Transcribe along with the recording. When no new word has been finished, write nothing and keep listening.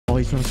Oh,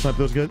 he's trying to snipe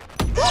those good.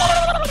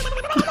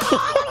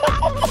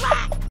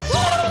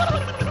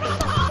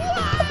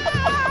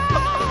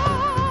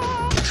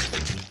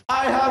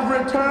 I have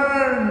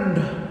returned.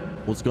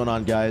 What's going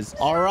on, guys?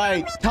 All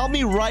right, tell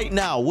me right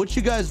now, what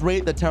you guys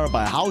rate the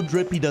Terabyte? How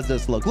drippy does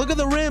this look? Look at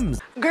the rims.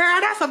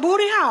 Girl, that's a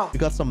booty house. We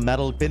got some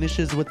metal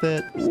finishes with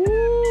it.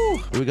 Woo!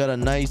 We got a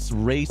nice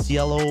race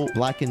yellow,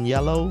 black and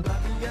yellow.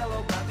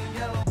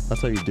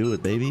 That's how you do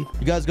it, baby.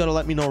 You guys gotta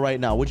let me know right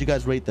now. Would you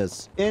guys rate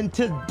this? In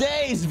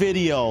today's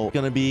video,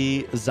 gonna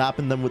be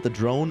zapping them with the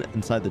drone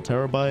inside the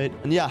Terabyte.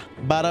 And yeah,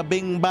 bada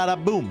bing,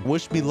 bada boom.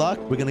 Wish me luck.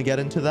 We're gonna get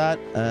into that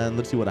and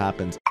let's see what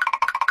happens.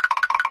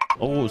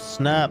 Oh,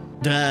 snap.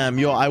 Damn,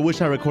 yo, I wish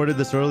I recorded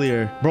this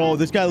earlier. Bro,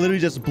 this guy literally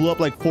just blew up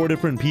like 4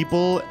 different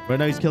people. Right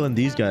now, he's killing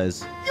these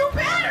guys. You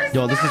better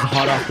Yo, this is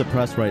hot off the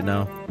press right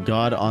now.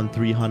 God on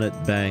 300,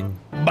 bang.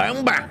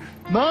 Bang, bang.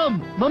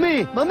 Mom,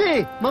 mommy.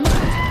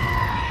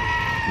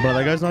 Bro,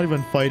 that guy's not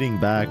even fighting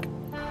back.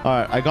 All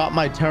right, I got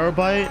my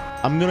Terabyte.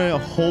 I'm gonna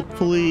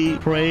hopefully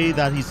pray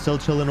that he's still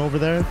chilling over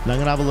there. And I'm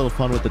gonna have a little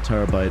fun with the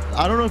Terabyte.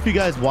 I don't know if you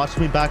guys watched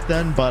me back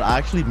then, but I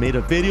actually made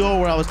a video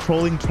where I was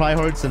trolling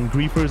tryhards and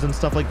griefers and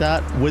stuff like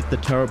that with the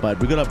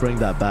Terabyte. We're gonna bring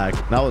that back.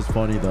 That was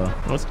funny though.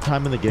 What's the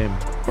time in the game?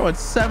 Bro,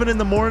 it's 7 in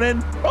the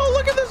morning. Bro,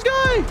 look at this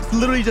guy. He's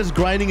literally just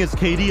grinding his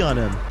KD on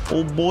him.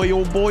 Oh boy,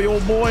 oh boy, oh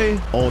boy.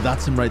 Oh,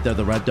 that's him right there,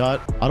 the red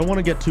dot. I don't want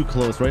to get too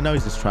close. Right now,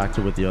 he's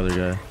distracted with the other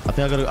guy. I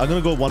think I'm gonna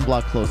go 1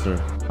 block closer.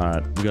 All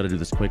right, we gotta do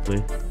this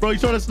quickly. Bro,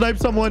 he's trying to snipe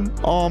someone.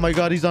 Oh my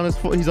god, he's on his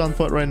foot. He's on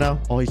foot right now.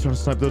 Oh, he's trying to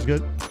snipe those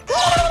good.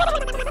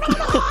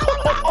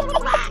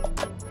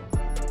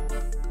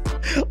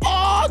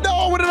 Oh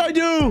no, what did I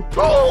do?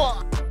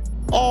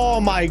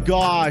 Oh my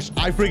gosh,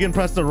 I freaking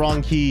pressed the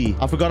wrong key.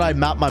 I forgot I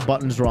mapped my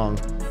buttons wrong.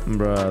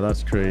 Bruh,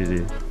 that's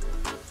crazy.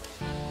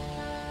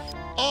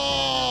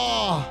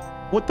 Oh,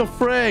 what the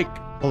frick?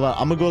 Hold on,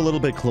 I'm gonna go a little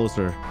bit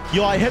closer.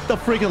 Yo, I hit the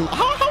freaking...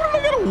 How did I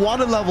get a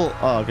wanted level?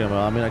 Oh, okay, well,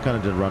 I mean, I kind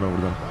of did run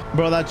over them.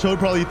 Bro, that chode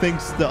probably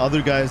thinks the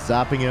other guy is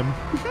zapping him.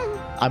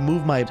 I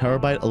moved my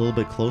Terabyte a little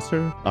bit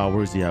closer. Oh,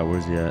 where's he at?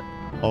 Where's he at?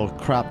 Oh,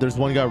 crap. There's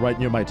one guy right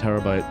near my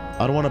Terabyte.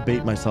 I don't want to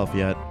bait myself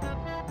yet.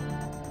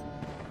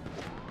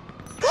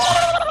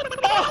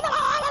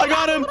 I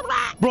got him.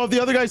 Bro, if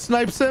the other guy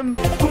snipes him.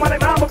 Bro,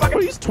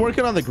 he's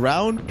twerking on the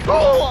ground.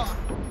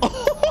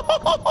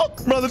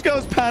 Bro, this guy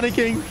was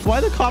panicking. Why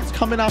are the cops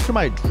coming after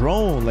my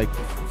drone? Like,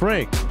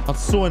 frick.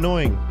 That's so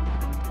annoying.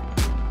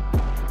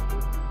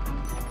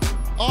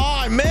 Oh,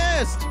 I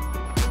missed.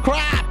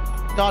 Crap.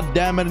 God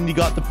damn it. And you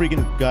got the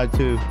freaking guy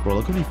too. Bro,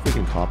 look how many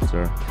freaking cops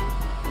there.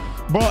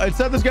 Bro, it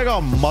said this guy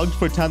got mugged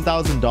for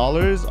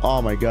 $10,000.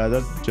 Oh my god,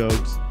 that's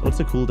jokes. What's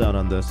the cooldown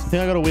on this? I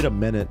think I gotta wait a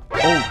minute.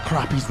 Oh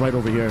crap, he's right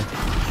over here.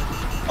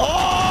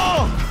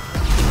 Oh!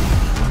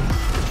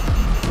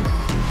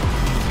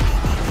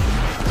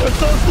 They're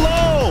so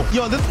slow.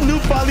 Yo, this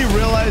noob finally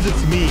realized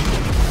it's me.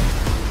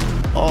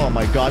 Oh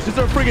my gosh, this is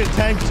our freaking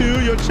tank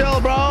too. Yo, chill,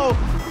 bro.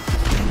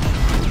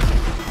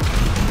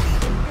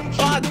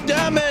 God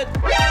damn it.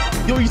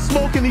 Yo, he's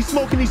smoking. Bro,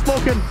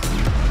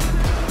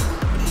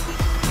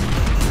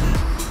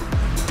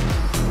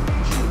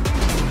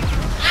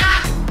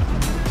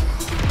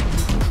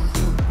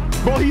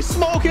 he's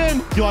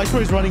smoking. Yo, I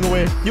swear he's running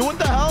away. Yo, what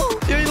the hell?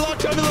 Yo, he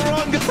locked onto the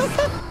wrong guy.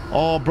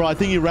 Oh, bro, I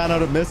think he ran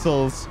out of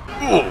missiles.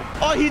 Oh,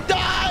 he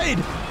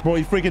died. Bro,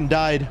 he freaking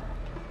died.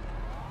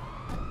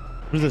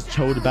 Where's this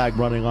chode bag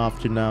running off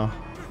to now?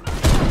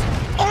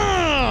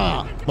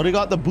 But he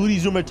got the booty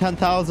zoomer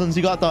 10,000s.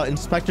 He got the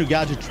Inspector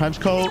Gadget trench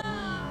coat.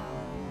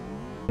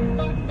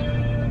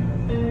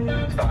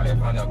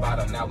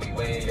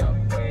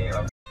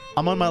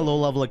 I'm on my low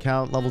level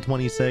account, level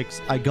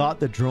 26. I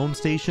got the drone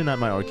station at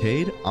my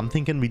arcade. I'm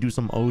thinking we do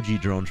some OG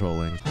drone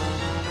trolling.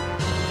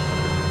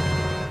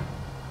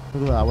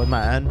 Look at that, with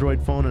my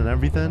Android phone and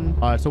everything.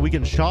 All right, so we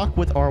can shock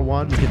with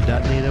R1. We can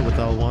detonate it with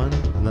L1.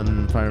 And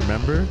then if I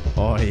remember,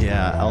 oh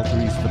yeah,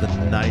 L3 is for the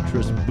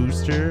nitrous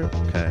booster.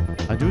 Okay,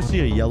 I do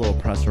see a yellow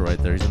oppressor right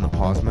there. He's in the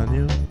pause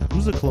menu.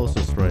 Who's the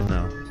closest right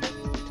now?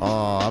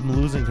 Oh, I'm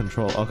losing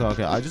control.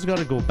 Okay, I just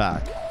gotta go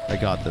back. I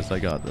got this.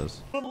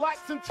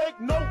 Relax and take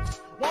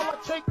notes while I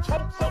take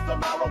totes of the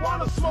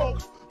marijuana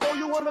smoke. Throw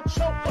you in a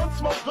choke, gun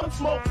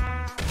smoke.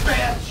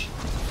 Bitch!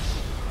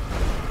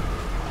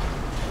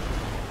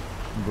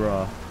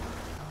 Bruh.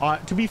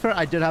 To be fair,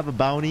 I did have a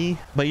bounty,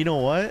 but you know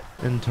what?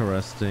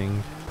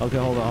 Interesting. Okay,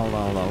 hold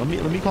on. Let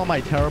me call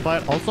my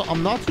Terabyte. Also,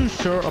 I'm not too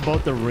sure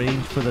about the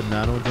range for the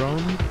nano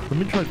drone. Let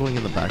me try going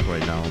in the back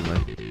right now.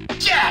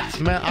 Yes!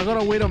 Man, I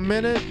gotta wait a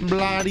minute.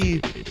 Bloody.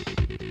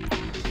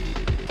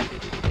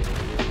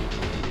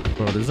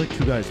 Bro, there's like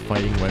 2 guys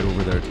fighting right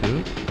over there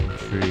too.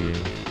 Tree.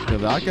 Yeah,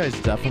 that guy's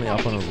definitely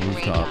up on a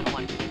rooftop.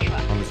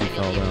 Unless he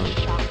fell down.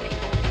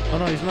 Oh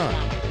no, he's not.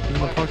 He's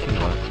in the parking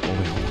lot. Oh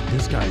wait,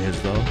 this guy is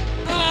though.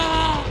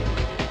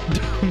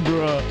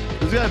 Bruh,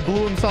 this guy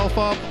blew himself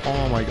up.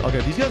 Oh my god.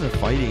 Okay, these guys are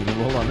fighting.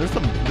 Hold on, there's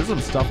some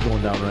stuff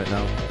going down right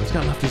now. This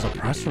guy left his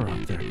oppressor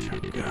up there too.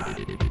 God.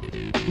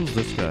 Who's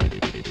this guy?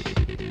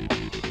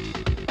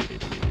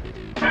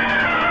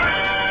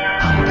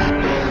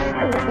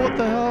 What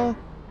the hell?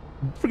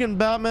 Freaking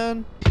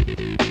Batman.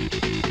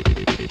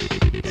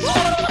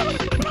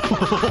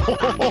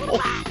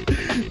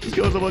 This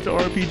goes a bunch of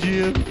RPG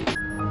in.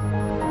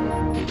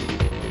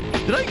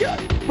 Did I get...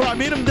 Bro, I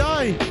made him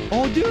die.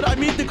 Oh, dude, I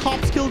made the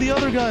cops kill the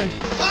other guy.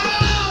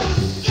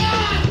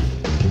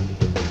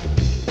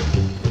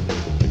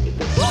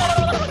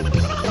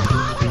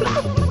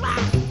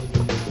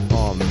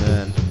 Oh,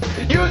 man.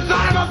 You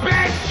son of a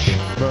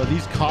bitch! Bro,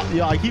 these cops...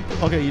 Yeah, I keep...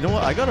 Okay, you know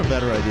what? I got a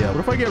better idea.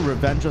 What if I get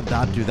revenge on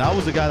that dude? That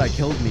was the guy that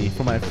killed me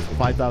for my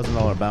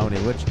 $5,000 bounty,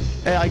 which...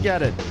 Hey, I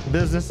get it.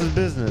 Business is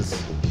business.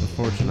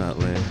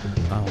 Unfortunately,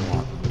 I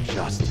want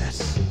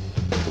justice.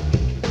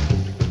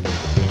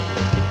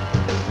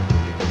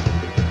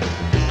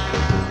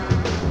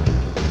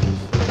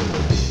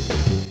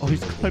 Oh,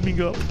 he's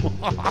climbing up.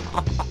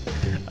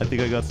 I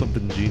think I got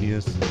something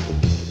genius.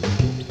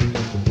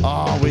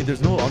 Oh, wait,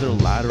 there's no other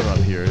ladder up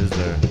here, is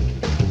there?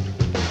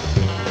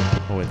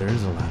 Oh, wait, there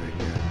is a ladder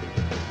here.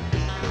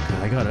 Okay,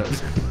 I got it.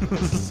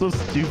 This is so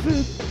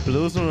stupid. For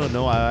those who don't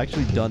know, I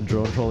actually done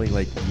drone trolling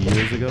like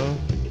years ago.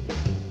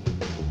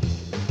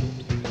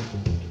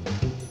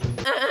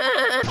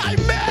 I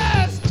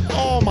missed!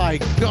 Oh my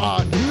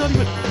god. Did you not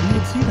even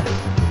see that?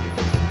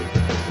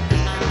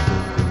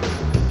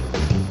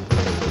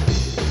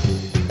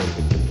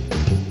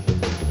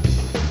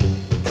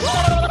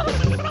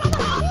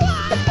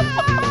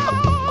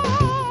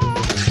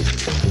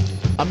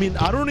 I mean,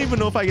 I don't even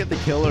know if I get the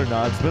kill or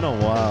not. It's been a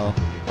while.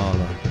 Oh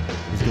no.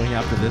 He's going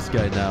after this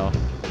guy now.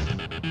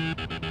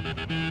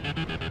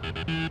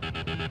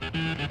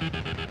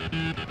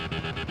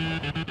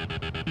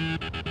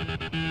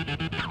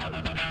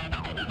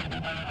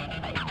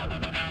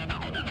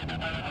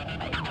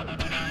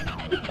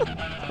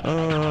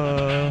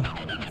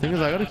 Thing is,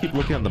 I gotta keep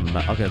looking at the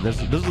map. Okay,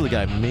 this is the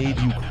guy. Made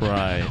you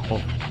cry.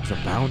 Oh, it's a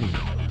bounty.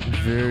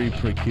 Very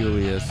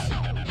precarious.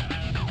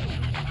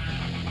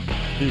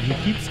 Dude, he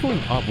keeps going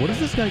up. What is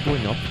this guy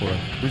going up for?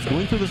 He's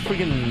going through this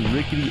friggin'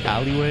 rickety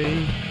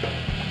alleyway.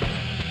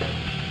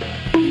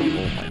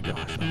 Oh my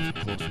gosh, that was a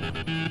close one.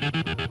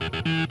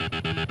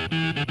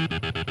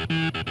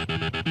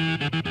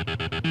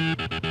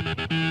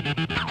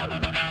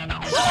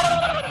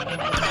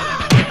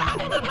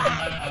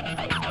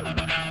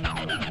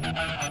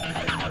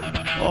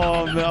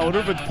 Oh man, I wonder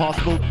if it's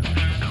possible.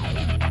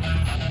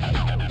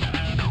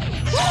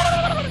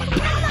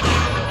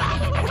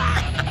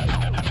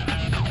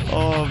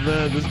 Oh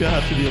man, this guy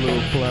has to be a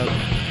little pleb.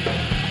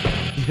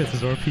 He gets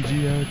his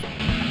RPG out.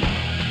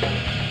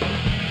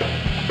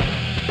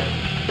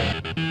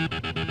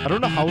 I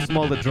don't know how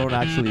small the drone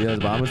actually is,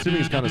 but I'm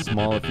assuming it's kind of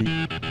small if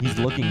he's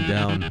looking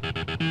down.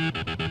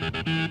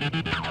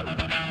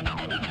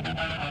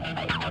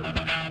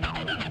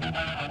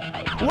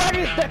 Where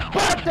is the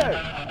Putther?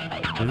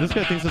 Dude, this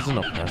guy thinks it's an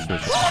oppressor.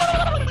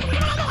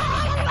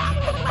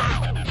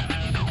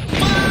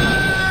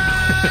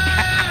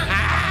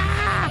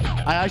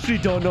 I actually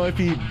don't know if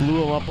he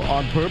blew him up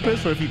on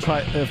purpose or if the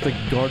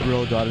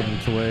guardrail got in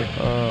its way.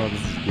 Oh,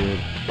 this is good.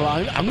 Well,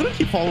 I'm gonna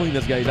keep following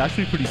this guy. He's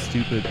actually pretty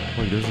stupid.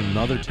 Wait, there's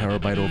another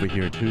terabyte over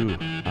here too.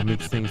 That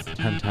makes things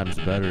 10 times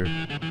better.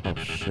 Oh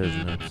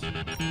shiznits.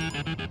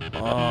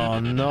 Oh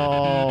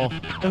no.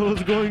 It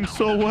was going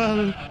so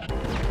well.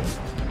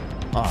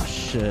 Oh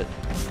shit.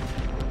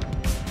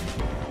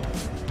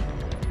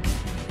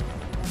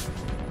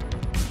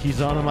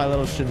 He's on my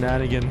little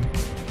shenanigan.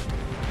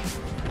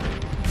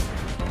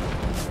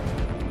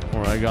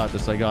 Alright, I got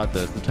this. The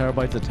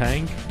terabyte's a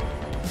tank.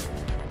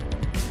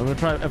 I'm gonna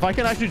try. If I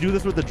can actually do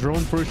this with the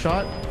drone first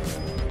shot.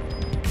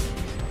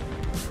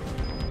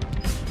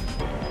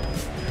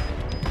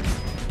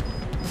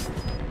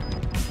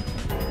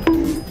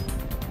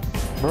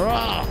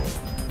 Bruh.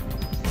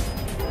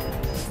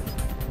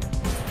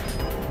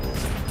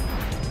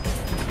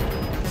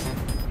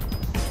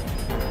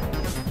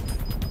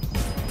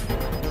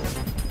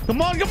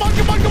 Come on.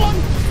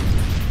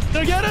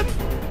 Did I get him?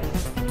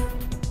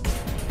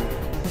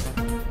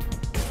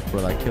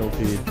 Bro, that kill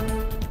feed.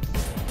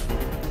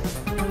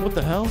 What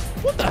the hell?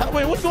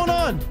 Wait, what's going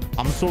on?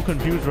 I'm so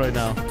confused right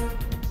now.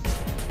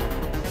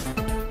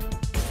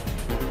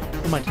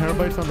 My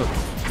terabyte's on the...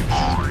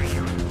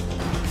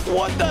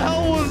 What the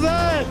hell was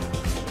that?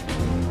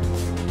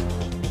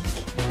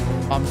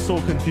 I'm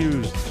so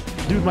confused.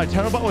 Dude, my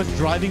terabyte was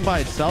driving by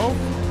itself?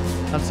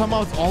 And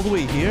somehow it's all the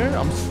way here?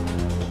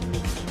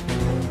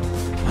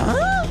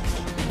 Huh?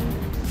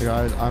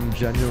 Guys, I'm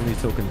genuinely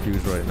so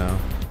confused right now.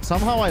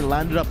 Somehow I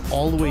landed up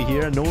all the way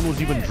here and no one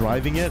was even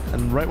driving it.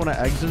 And right when I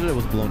exited, it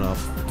was blown up.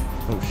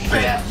 Oh, shit.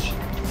 Bitch!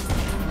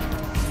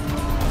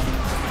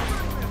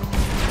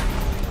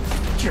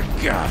 Dear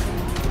God.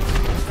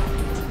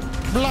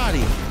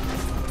 Bloody.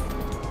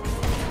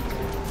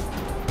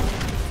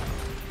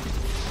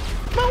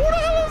 Man, what the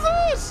hell is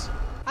this?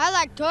 I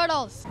like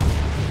turtles.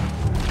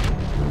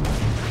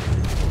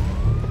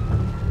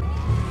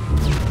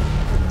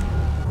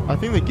 I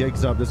think the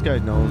gig's up. This guy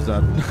knows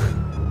that.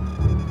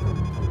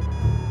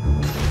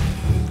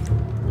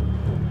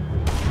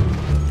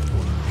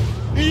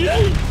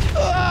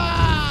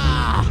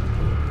 Ah!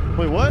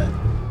 Wait, what?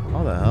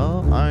 How the the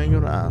hell? I ain't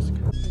gonna ask.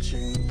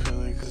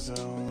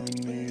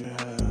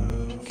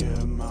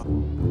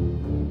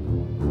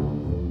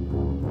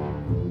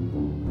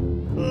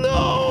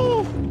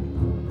 No!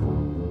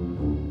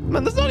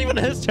 Man, that's not even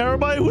his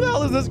terabyte. Who the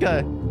hell is this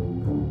guy?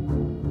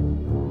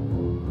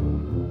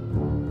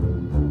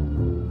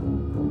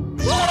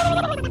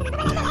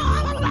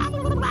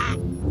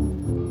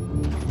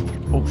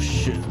 Oh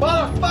shit.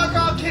 Motherfucker,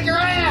 I'll kick your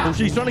ass! Oh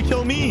shit, he's trying to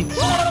kill me.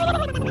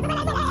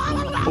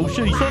 Oh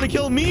shit, he's trying to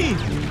kill me.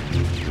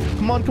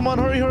 Come on,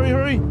 hurry, hurry,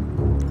 hurry.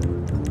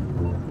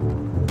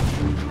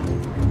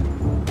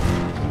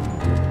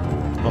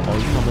 Uh-oh,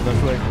 he's coming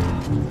this way.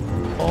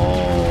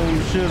 Oh,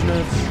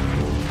 shiznits.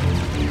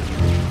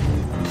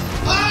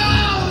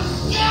 Oh,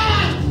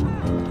 shit!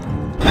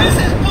 This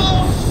is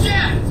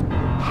bullshit!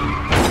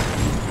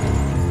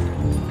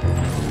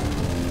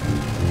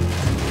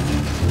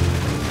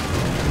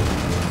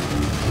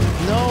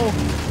 No.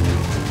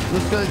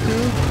 This guy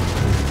too.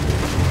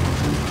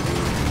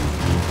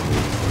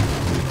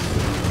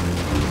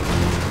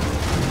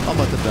 I'm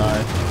about to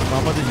die.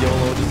 I'm about to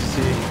YOLO just to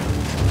see.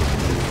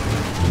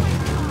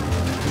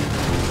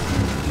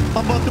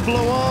 I'm about to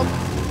blow up.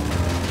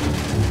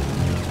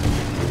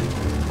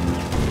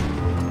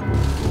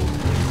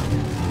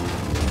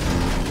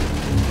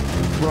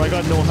 Bro, I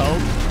got no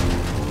help.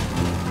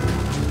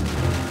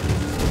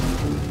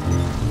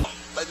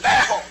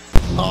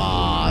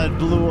 Ah, it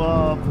blew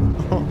up.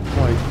 Oh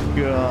my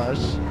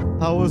gosh.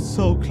 I was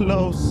so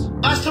close.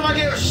 Last time I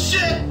gave a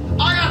shit,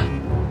 I got...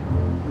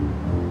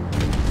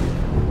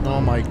 Oh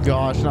my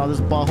gosh, now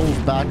this butthole's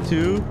back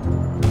too.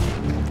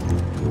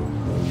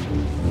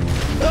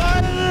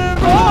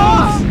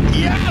 Ah!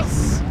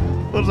 Yes!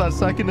 What was that,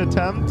 second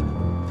attempt?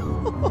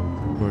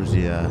 Where's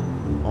he at?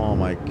 Oh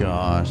my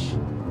gosh.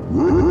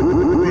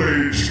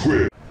 Rage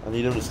quit. I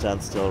need him to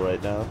stand still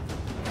right now.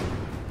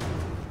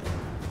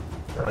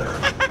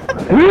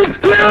 Who's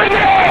doing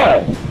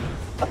it?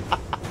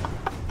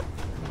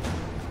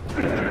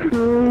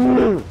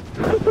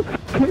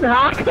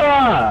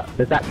 Hacker!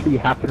 There's actually a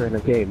hacker in the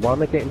game. Why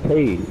am I getting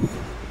paid?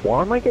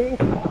 Why am I getting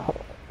paid?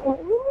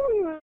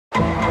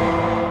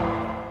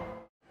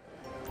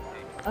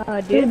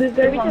 Dude,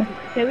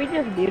 can we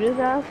just do this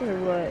ass or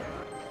what?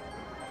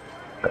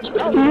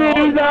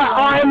 Neither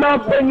I'm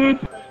up and you...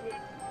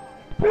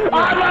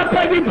 I'm up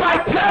and you by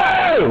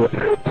two!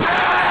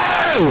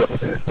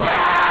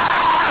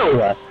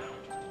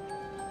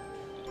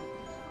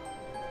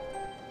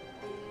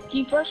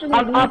 Keep rushing.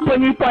 I'm up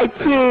on you by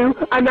 2,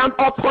 and I'm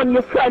up on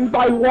your friend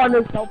by 1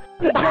 as well.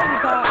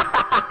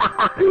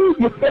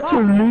 You're such a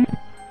loser.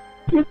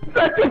 You're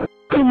such a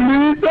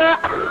loser.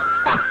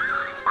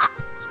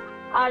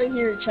 Out of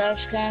here,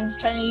 trash can.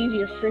 Trying to use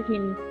your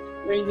freaking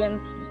ray gun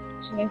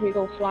to make it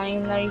go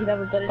flying. Now you can have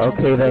a better chance.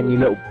 Okay then, you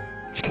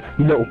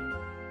little...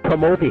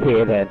 Come over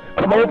here then.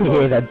 Come over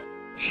here then.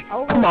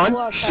 Come on,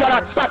 shut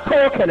up, stop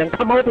talking and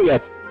come over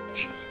here.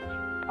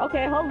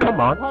 Okay, hold Come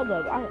on. Hold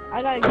up.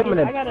 I gotta Come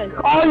get, on.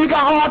 Oh, you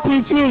got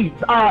RPGs!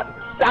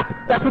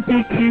 That's a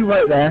DQ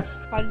right there.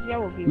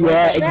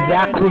 Yeah,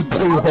 exactly,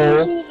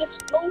 two-hole.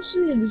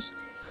 Explosives.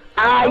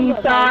 Ah, you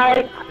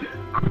died!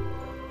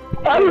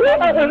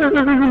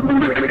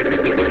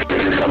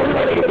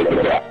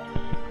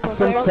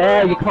 That's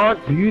unfair, you can't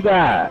do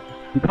that.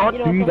 You can't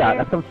do that,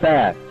 that's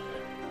unfair.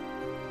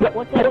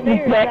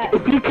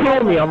 If you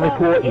kill me, I'm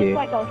reporting you.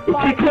 If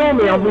you kill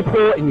me, I'm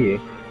reporting you.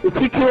 If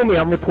you kill me,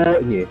 I'm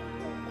reporting you.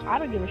 I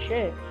don't give a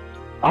shit.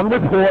 I'm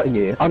reporting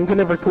you. I'm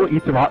gonna report you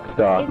to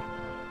Rockstar.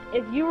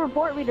 If you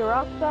report me to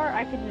Rockstar,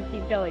 I can just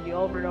keep telling you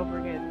over and over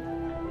again.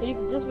 So you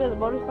can just visit the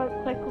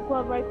motorcycle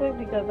club right quick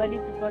because I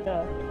need to fuck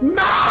up.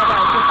 No!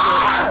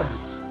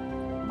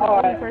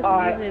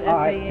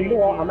 Alright. You know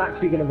what? I'm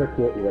actually gonna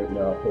report you right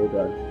now. Hold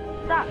on.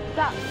 Stop it.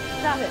 Stop.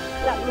 It's not me.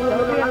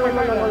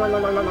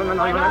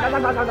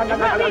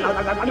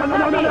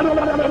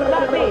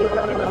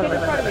 It's in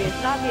front of me.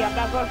 It's not me. I'm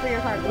not going for your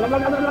car.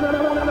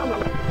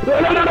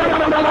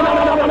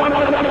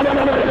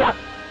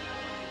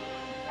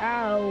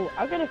 Ow.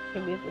 I'm gonna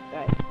mute this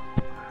guy.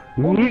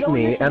 Mute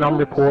me and I'm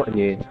reporting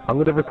you. I'm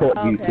gonna report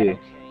you too.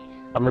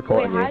 I'm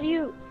reporting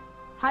you.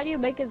 How do you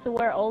make it to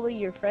where only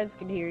your friends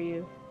can hear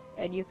you?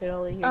 And you can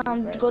only hear your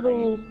friends? Go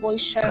to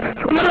voice chat.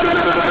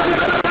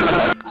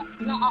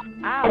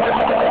 Ow.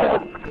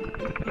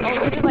 Oh,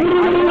 is it like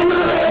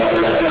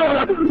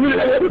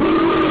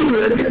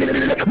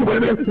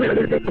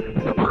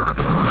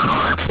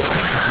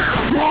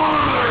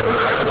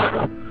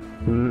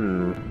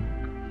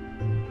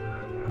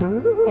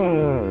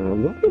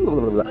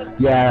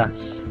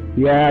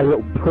Yeah,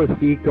 little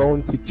pussy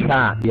going to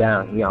chat.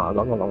 Yeah.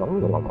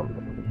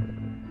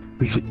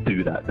 We should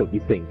do that, don't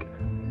you think?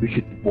 We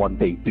should one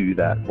day do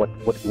that. What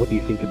do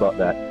you think about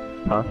that?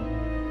 Huh?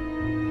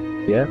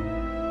 Yeah?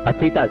 I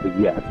take that as a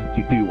yes.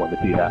 You do want to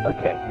do that.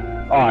 Okay.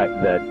 Alright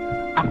then.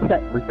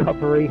 Asset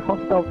recovery,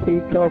 hostile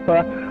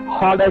takeover,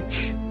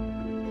 haulage.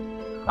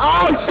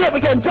 Oh shit, we're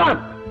getting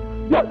jumped!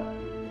 What?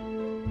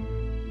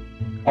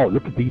 Oh,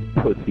 look at these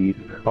pussies.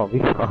 Oh,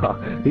 these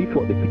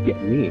thought they could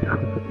get me.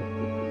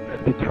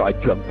 to try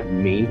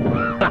jumping me.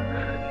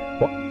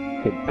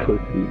 Fucking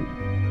pussies.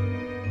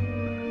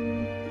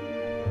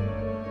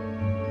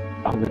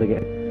 I'm gonna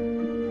get...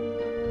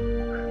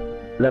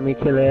 Let me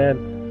kill him.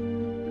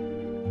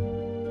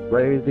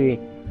 Where is he?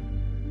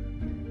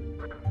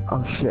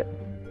 Oh shit.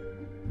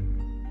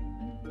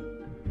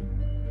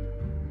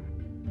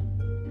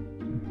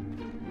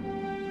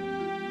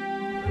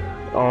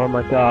 Oh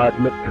my god,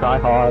 look, try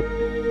hard.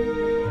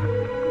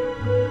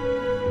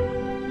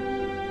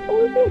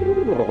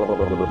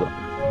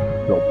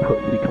 No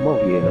pussy, come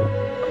over here.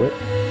 Quit.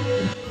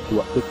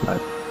 What this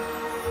time?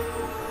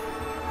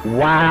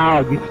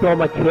 Wow, you stole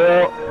my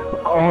kill!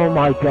 Oh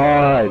my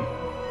god!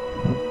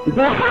 Is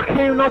there a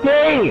hacker in the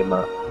game?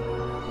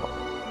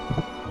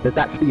 There's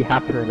actually a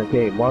hacker in the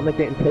game. Why am I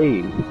getting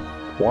tased?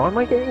 Why am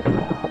I getting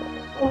caught?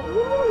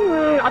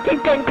 I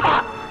keep getting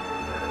caught!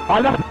 I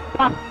left.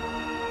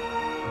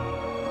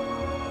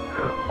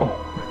 Oh,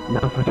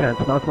 now's my chance,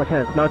 now's my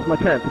chance, now's my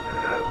chance.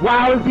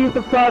 Wow, is this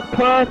the first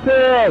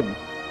person?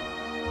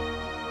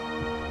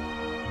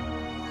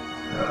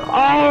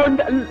 Oh,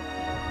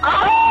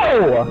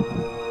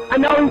 oh!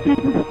 And now he's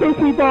using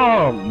sticky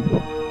bombs!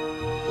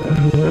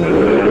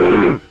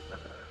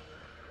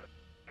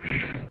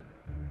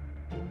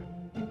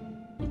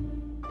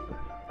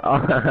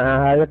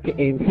 Oh, look at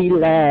him, he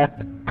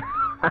left!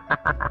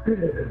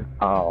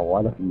 Oh,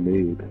 what a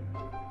noob.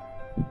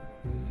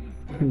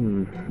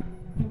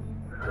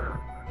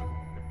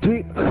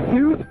 Dude,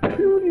 who's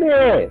doing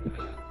this?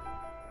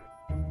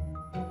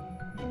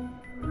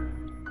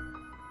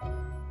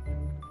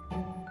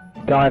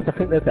 Guys, I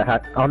think there's a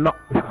hack. I'm not.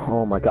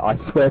 Oh my god,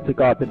 I swear to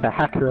god, there's a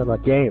hacker in my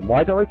game.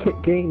 Why do I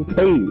keep getting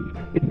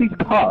tased? It's these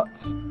cuts.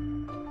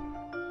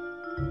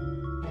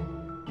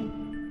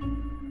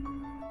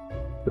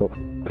 You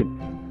fucking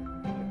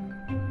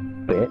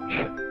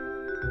bitch.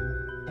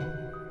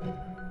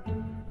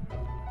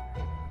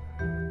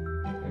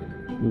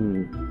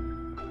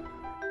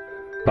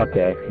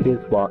 Okay,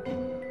 here's what.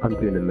 I'm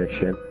doing a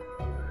mission.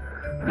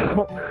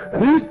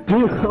 Who's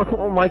doing?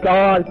 Oh my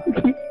god, who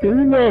keeps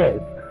doing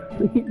this?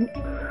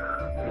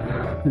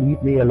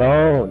 Leave me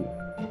alone.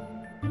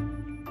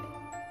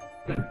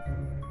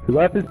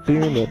 Whoever's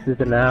doing this is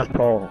an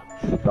asshole.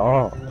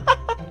 Stop.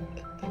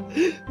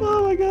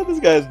 Oh my god, this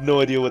guy has no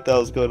idea what the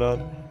hell's going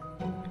on.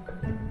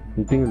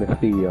 I'm doing the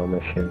CEO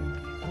mission.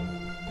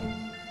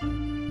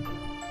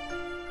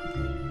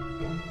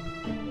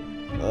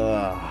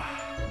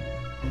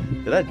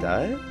 Did I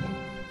die?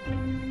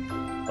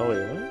 Oh wait,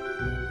 what?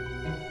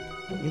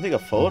 You can take a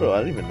photo?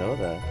 I didn't even know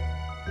that.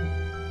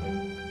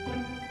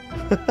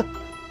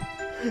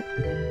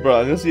 Bro,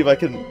 I'm gonna see if I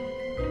can...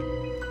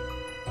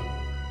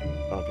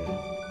 Okay.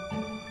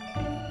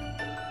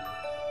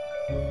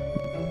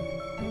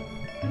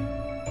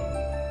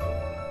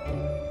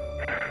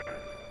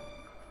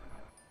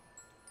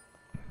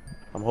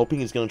 I'm hoping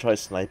he's gonna try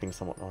sniping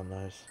someone. Oh,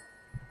 nice.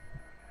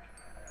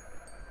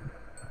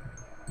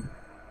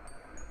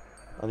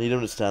 I need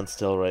him to stand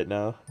still right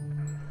now.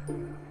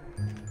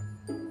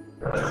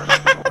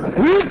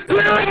 Who's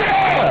doing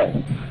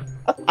it?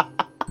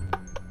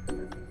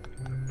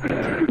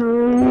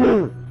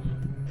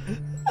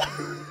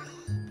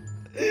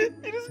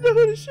 He doesn't know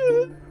how to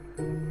shoot.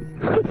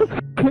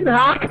 Fucking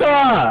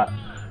hacker!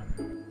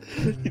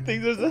 He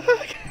thinks there's a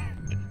hacker.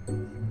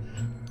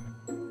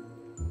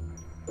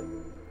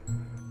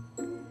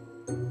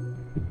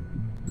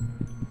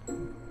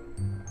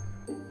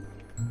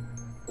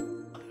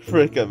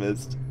 Frick, I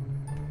missed.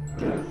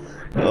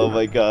 Oh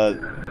my god.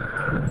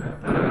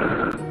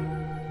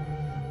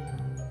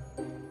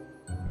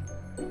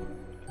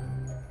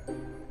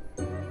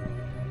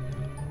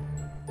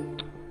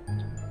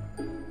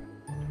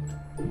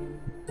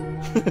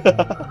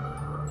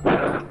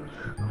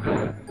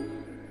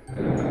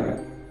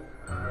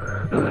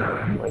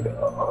 Oh my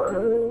god.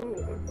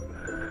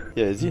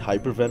 Yeah, is he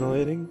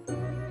hyperventilating?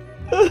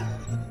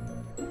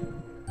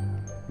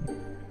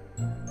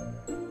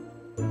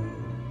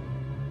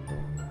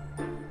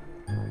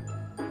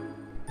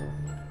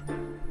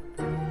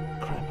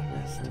 Crap, I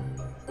missed.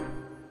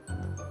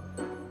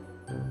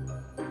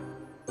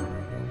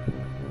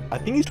 I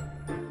think he's...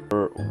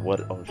 Or what?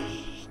 Oh,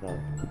 no.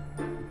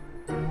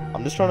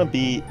 I'm just trying to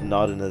be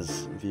not in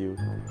his view.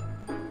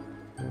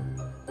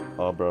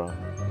 Oh, bro.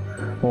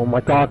 Oh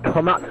my god,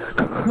 come out!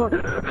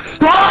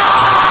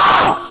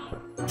 Stop!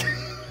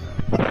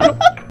 Oh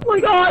my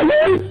god,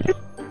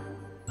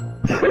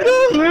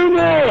 do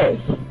this!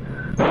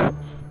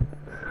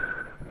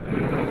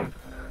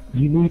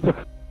 You need to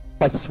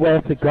I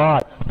swear to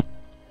god.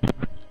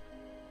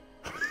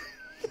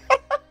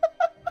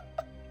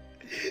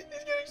 He's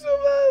getting so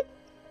mad.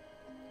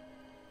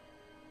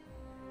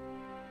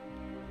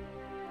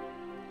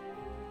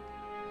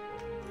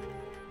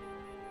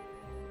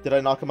 Did I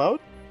knock him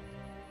out?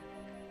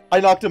 I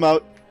knocked him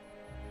out.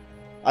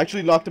 I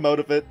actually knocked him out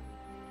of it.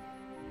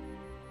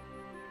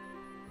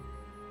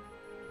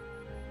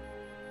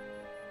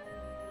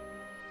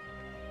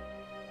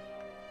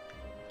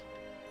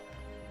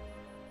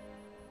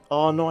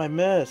 Oh no, I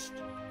missed.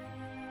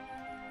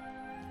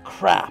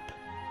 Crap.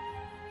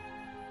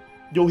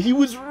 Yo, he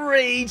was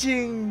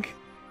raging.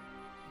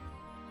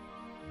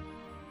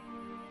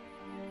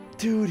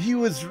 Dude, he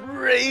was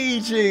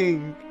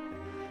raging.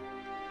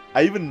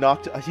 I even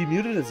knocked... He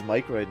muted his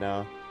mic right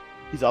now.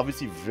 He's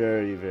obviously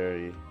very,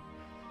 very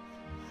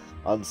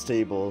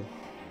unstable.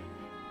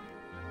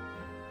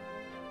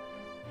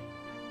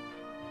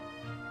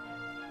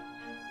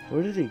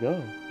 Where did he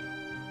go?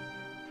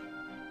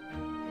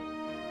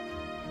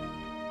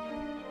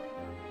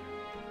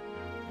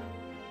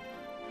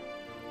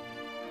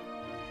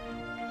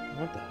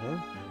 What the hell?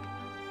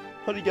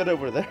 How do you get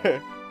over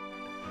there?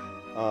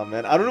 Oh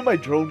man, I don't know if my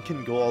drone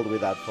can go all the way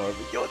that far,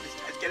 but yo, this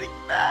guy's getting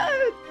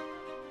mad!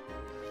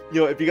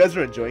 Yo, if you guys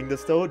are enjoying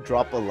this though,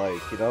 drop a like,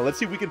 you know? Let's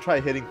see if we can try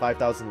hitting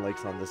 5,000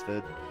 likes on this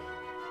vid.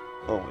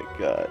 Oh my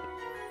god.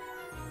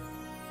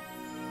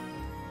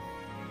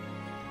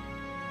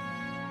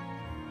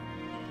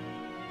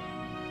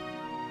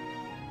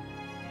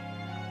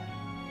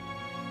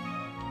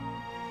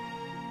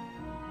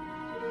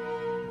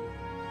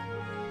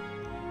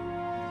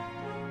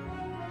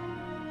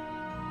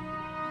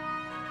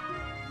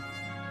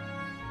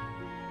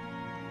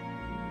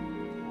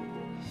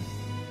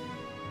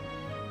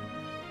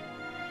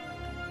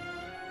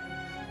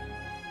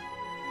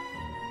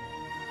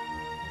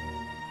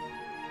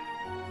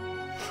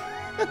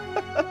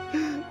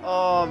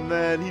 Oh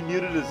man, he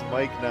muted his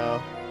mic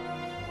now.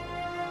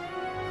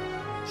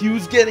 He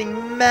was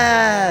getting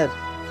mad!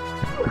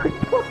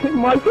 Fucking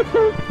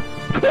microphone!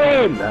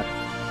 10!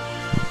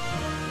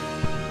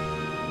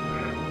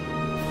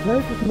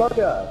 Where's his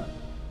mother?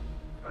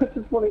 I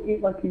just want to eat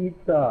my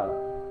pizza.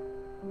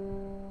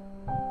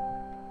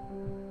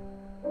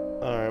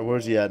 Alright,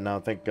 where's he at now?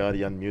 Thank god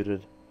he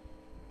unmuted.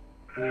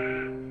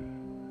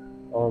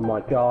 Oh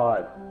my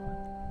god.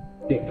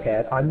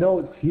 Dickhead, I know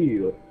it's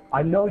you.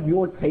 I know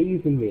you're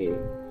tasing me.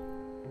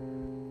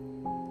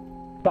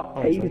 Stop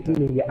tasing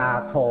me, you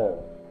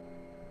asshole.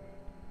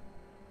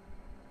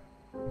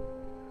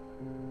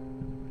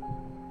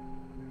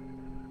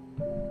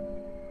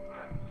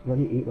 Let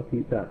me eat my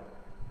pizza.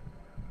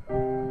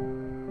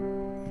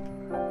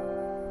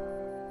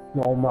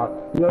 No, my,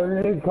 you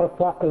need to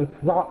fucking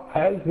stop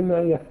tasing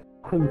me, you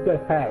fucking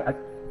dickhead.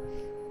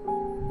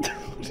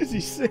 What is he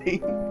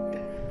saying?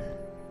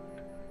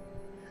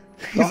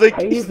 He's like,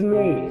 tase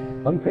me.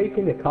 I'm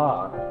taking the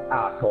car,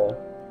 asshole.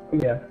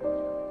 Yeah.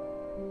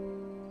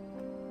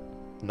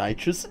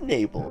 Nitrous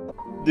enabled.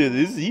 Dude,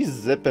 he's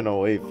zipping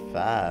away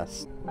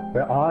fast.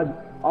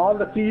 All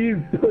the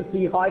thieves do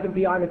is hiding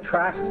behind a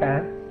trash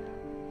can.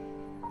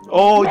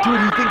 Oh, dude,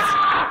 he thinks...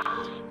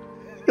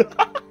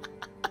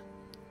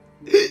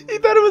 He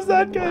thought it was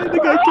that guy, and the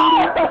guy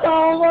killed him.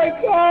 Oh my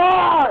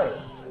god!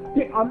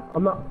 Dude,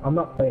 I'm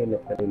not playing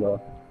this anymore.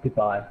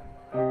 Goodbye.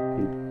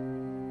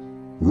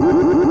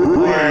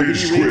 Oh, did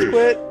he rage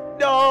quit?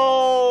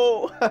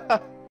 No!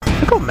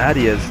 Look how mad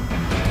he is.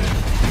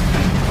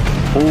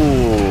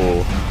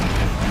 Ooh.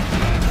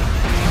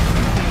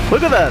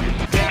 Look at that!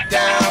 Get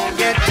down,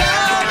 get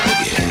down,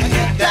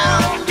 get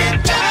down,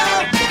 get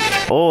down.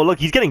 Oh, look,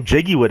 he's getting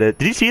jiggy with it.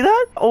 Did you see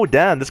that? Oh,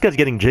 damn, this guy's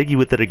getting jiggy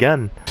with it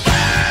again.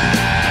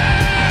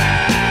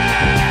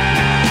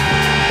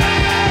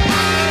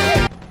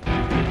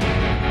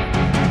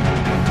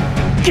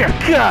 Dear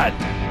God!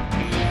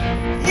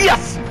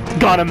 Yes!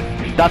 Got him!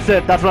 That's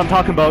it, that's what I'm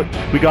talking about.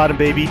 We got him,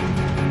 baby.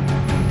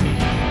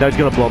 Now he's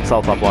gonna blow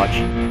himself up, watch.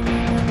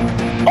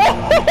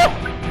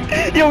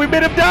 Oh! Yo, we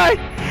made him die!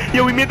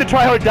 Yo, we made the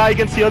tryhard die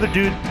against the other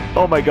dude.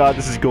 Oh my god,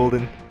 this is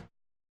golden.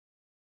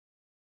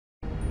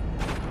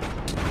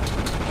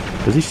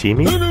 Does he see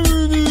me?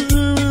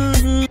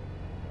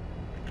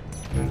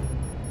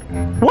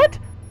 What?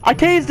 I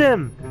tased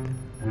him!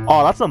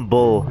 Oh, that's some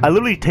bull. I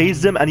literally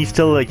tased him and he's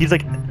still like, he's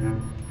like...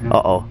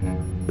 Uh-oh.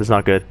 This is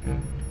not good.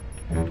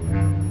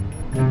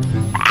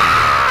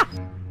 Ah!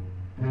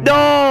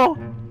 No!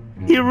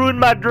 He ruined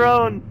my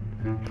drone!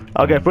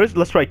 Okay, first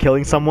let's try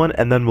killing someone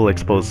and then we'll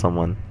expose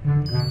someone.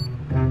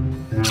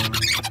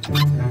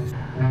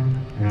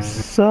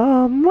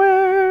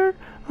 Somewhere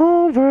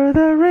over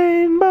the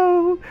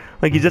rainbow.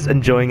 Like he's just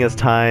enjoying his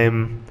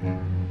time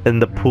in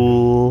the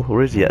pool.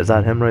 Where is he at? Is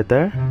that him right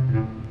there?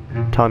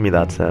 Tell me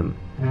that's him.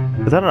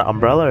 Is that an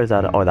umbrella or is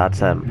that... Oh, that's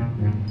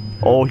him.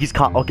 Oh, he's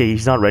caught. Okay,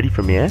 he's not ready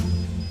for me, eh?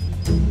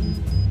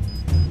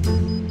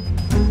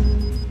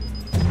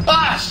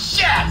 Ah,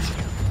 shit!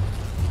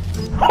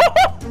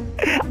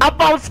 I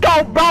found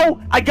Skull,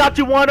 bro! I got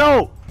you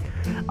 1-0!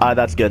 Alright,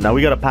 that's good. Now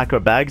we gotta pack our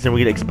bags and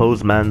we gotta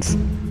expose mans.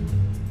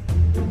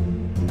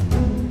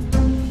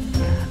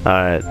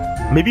 Alright.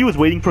 Maybe he was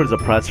waiting for his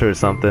oppressor or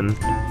something.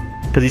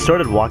 Because he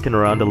started walking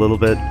around a little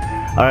bit.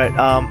 Alright,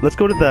 let's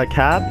go to the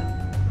cab.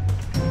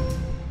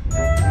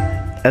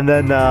 And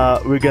then,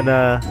 we're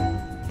gonna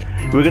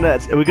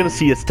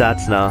see his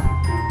stats now.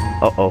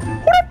 Uh-oh.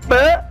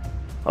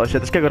 Oh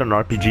shit, this guy got an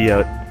RPG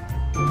out.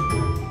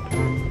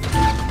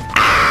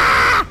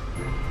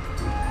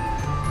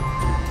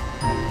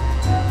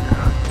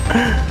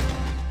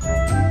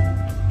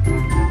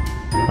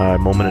 Alright,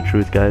 moment of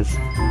truth, guys.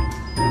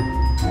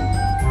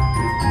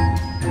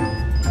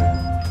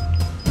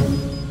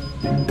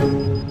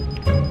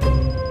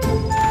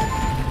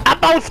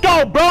 on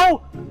skull,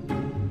 bro!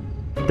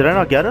 Did I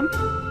not get him?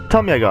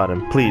 Tell me I got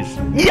him, please.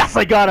 Yes,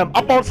 I got him!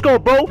 Up on skull,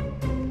 bro!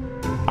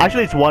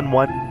 Actually, it's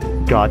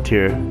 1-1. God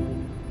tier.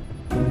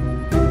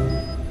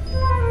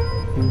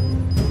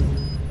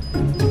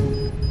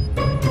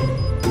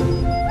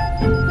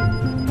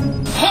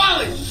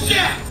 Holy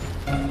shit!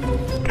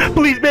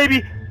 Please,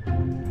 baby!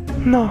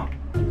 No.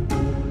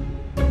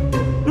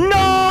 No!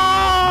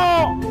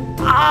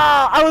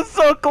 Ah, I was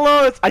so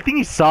close. I think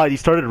he saw it. He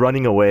started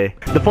running away.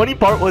 The funny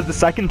part was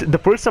the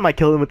first time I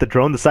killed him with the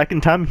drone, the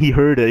second time he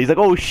heard it. He's like,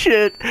 oh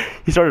shit.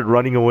 He started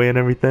running away and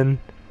everything.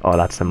 Oh,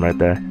 that's him right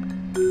there.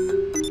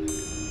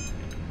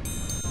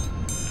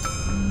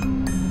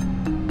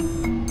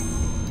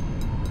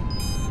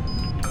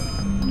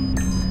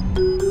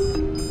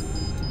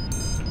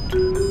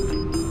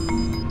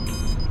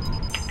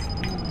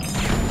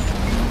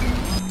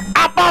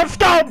 Up on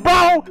stone,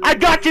 bro! I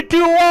got you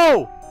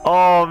 2-0!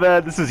 Oh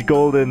man, this is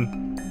golden.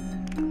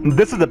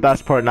 This is the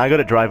best part, and I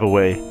gotta drive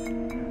away.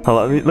 Hold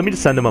on, let me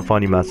just send him a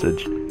funny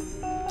message.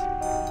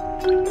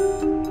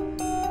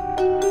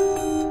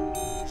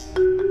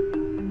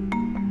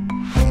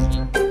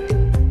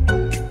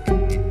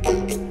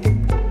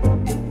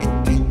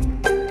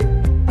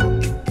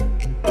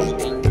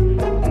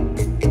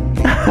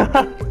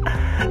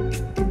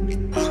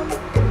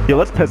 Yo,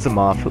 let's piss him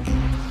off.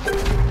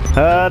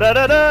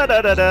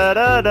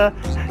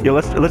 Yo,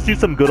 let's do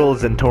some good old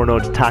Zentorno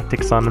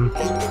tactics on him.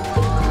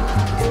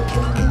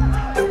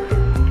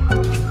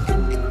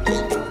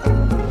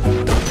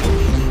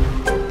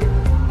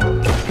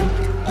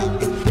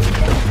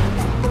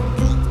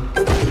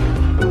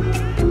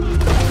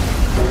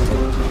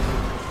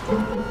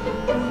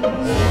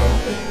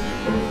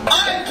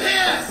 I'm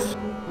pissed!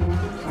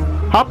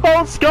 Hop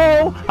on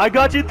skull, I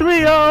got you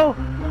 3-0.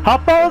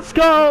 Hop on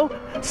skull,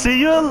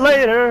 see you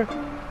later.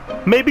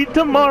 Maybe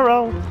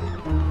tomorrow.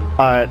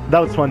 Alright, that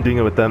was fun doing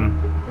it with them.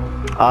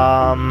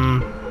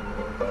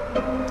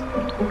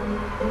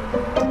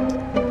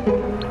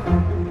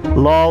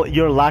 Lol,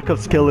 your lack of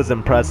skill is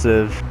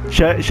impressive.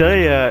 Should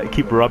I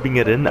keep rubbing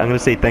it in? I'm gonna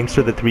say thanks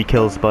for the 3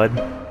 kills, bud.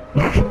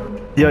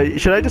 Yeah,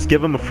 should I just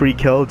give him a free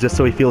kill just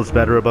so he feels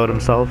better about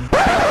himself?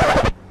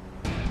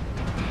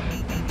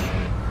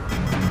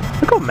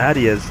 Look how mad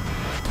he is.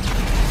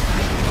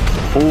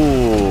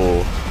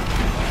 Ooh.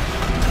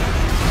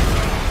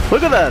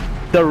 Look at that!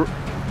 The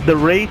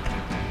Wraith.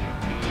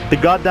 The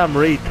goddamn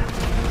Wraith.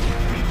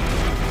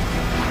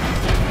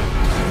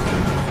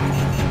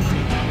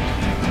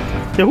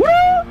 Yeah,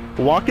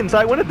 woo! Walk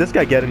inside. When did this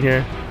guy get in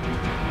here?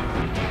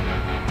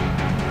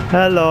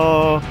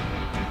 Hello.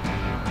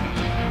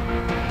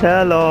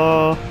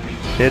 Hello.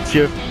 It's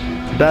your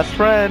best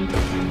friend.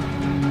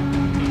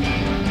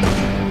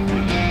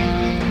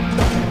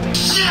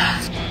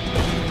 Shit!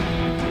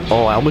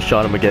 Oh, I almost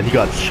shot him again. He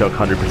got shook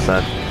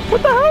 100%.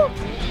 What the hell?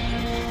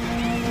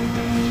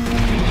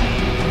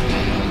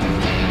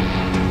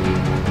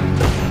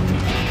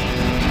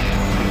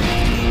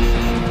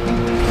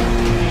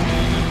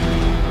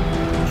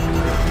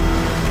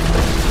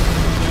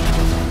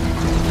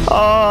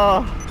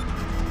 Oh,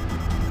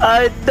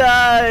 I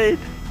died.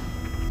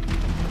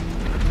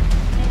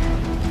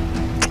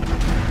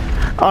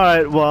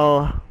 Alright,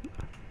 well,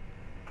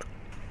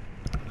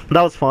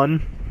 that was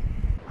fun.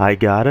 I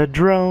got a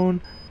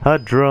drone,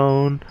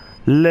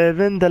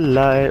 living the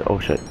life. Oh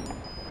shit.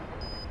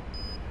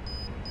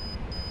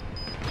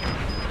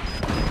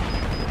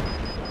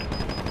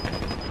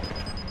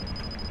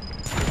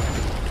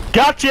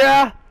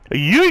 Gotcha!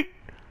 Yeet!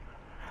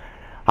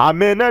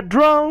 I'm in a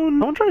drone.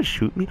 Someone trying to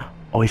shoot me?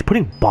 Oh, he's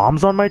putting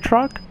bombs on my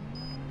truck?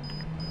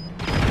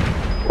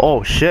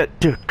 Oh shit,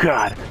 dear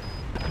God.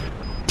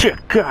 Dear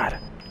God.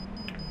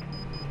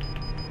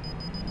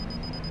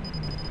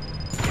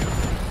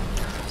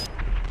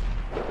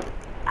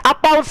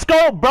 Up on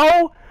skull,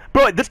 bro!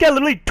 Bro, this guy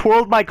literally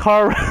twirled my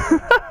car.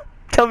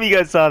 Tell me you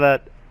guys saw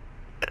that.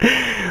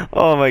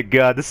 Oh my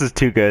God, this is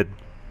too good.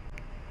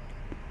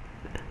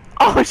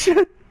 Oh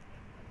shit.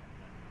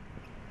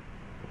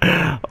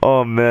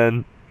 Oh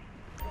man.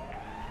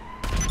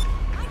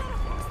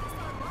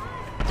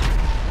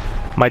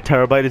 My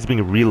terabyte is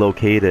being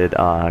relocated.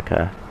 Ah,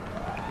 okay.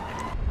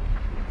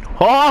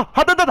 Oh!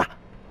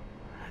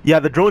 Yeah,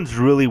 the drone's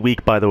really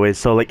weak, by the way,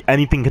 so like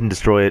anything can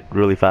destroy it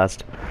really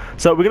fast.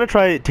 So we're gonna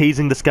try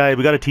tasing this guy.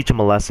 We gotta teach him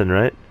a lesson,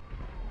 right?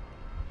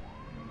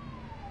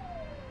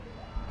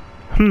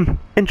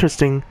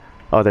 Interesting.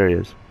 Oh, there he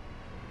is.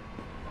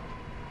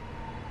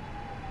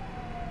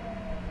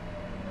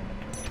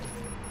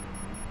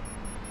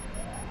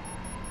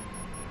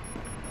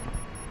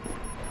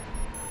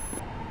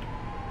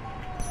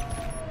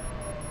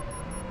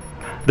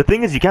 The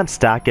thing is, you can't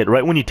stack it.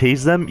 Right when you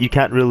tase them, you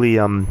can't really,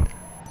 Oh,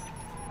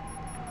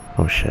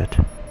 shit.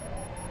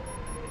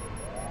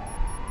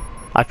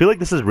 I feel like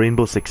this is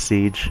Rainbow Six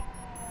Siege.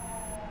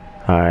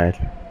 Alright.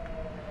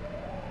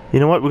 You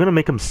know what? We're gonna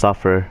make him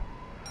suffer.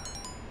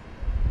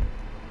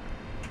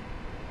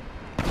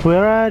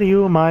 Where are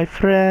you, my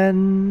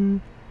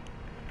friend?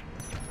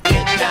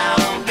 Get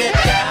down, get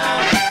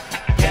down,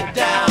 get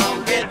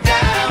down, get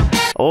down.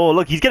 Oh,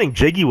 look, he's getting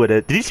jiggy with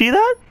it. Did you see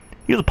that?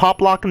 He was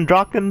pop lock and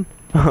dropping.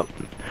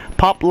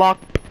 pop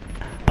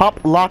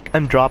lock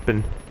and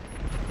dropping.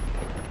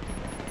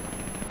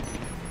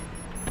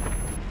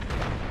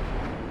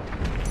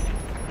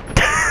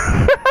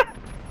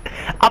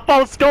 Up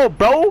on skull,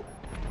 bro.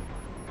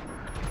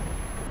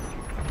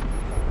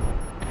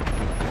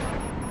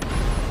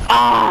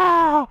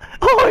 Ah!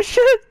 Oh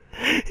shit!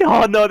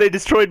 Oh no, they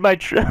destroyed my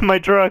my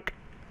truck.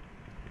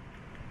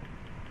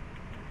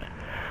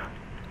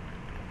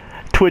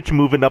 Twitch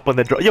moving up on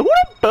the drone. Yo,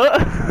 what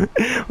up?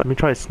 Let me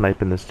try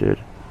sniping this dude.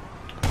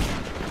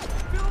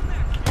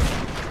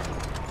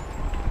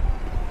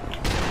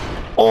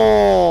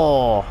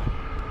 Oh!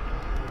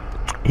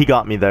 He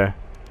got me there.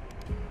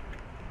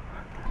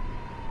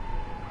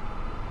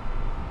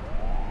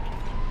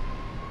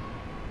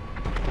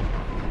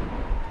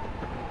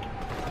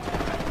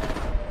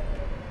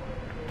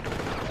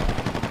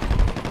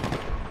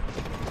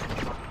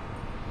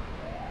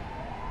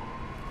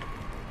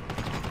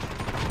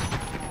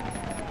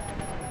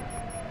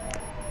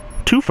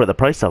 Two for the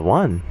price of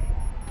one.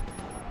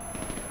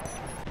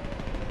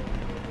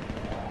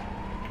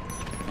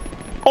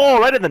 Oh,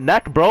 right in the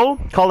neck, bro.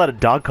 Call that a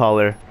dog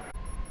collar.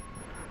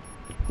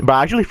 But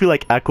I actually feel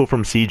like Echo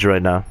from Siege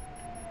right now.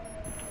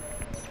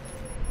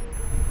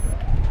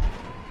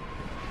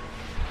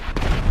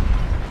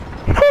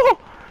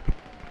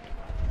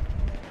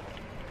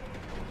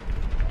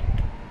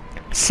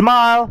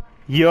 Smile,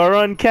 you're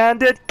on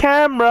candid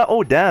camera.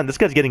 Oh damn, this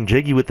guy's getting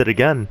jiggy with it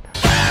again.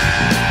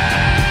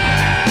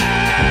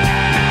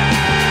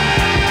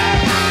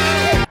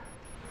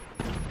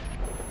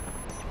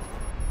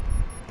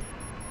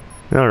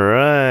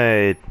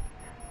 Alright.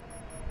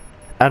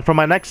 And for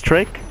my next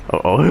trick...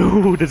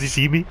 Oh, does he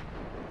see me?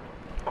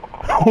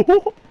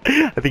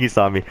 I think he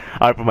saw me.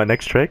 Alright, for my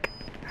next trick,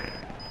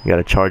 I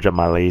gotta charge up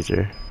my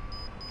laser.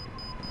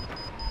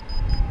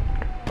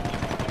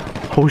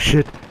 Oh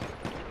shit.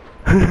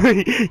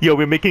 Yo,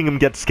 we're making him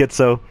get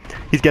schizo.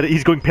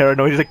 He's going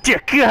paranoid. He's like,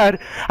 dear God,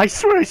 I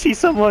swear I see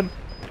someone.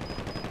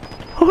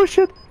 Oh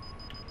shit.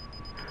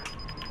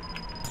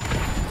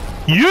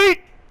 Yeet!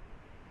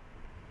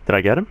 Did I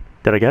get him?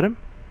 Did I get him?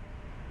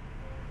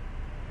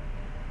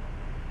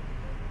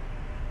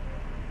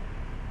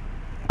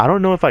 I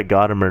don't know if I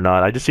got him or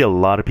not. I just see a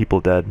lot of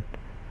people dead.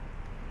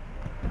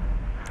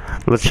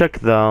 Let's check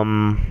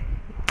the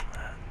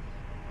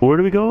where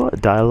do we go?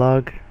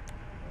 Dialogue.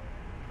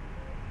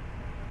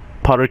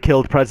 Putther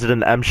killed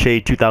President M.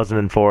 Shade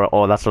 2004.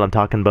 Oh, that's what I'm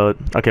talking about.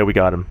 Okay, we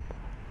got him.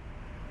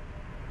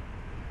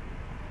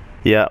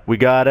 Yeah, we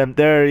got him.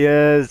 There he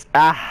is.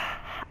 Up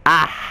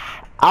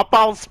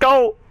on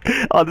skull.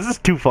 Oh, this is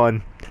too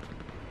fun.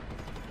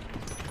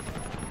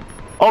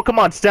 Oh, come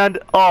on, stand.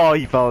 Oh,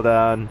 he fell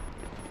down.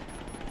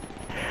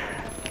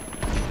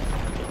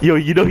 Yo,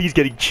 you know he's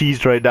getting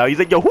cheesed right now. He's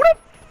like, yo, who the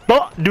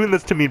fuck doing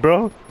this to me,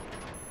 bro?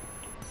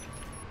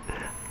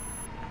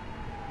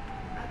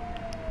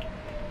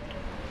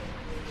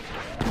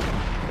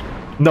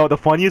 No, the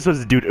funniest was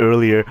the dude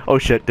earlier. Oh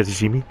shit, does he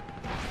see me?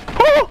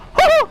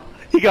 Oh,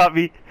 he got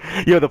me.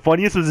 Yo, the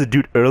funniest was the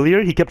dude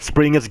earlier. He kept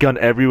spraying his gun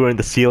everywhere in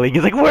the ceiling.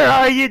 He's like, where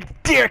are you,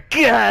 dear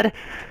God?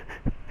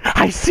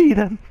 I see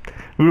them.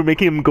 We were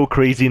making him go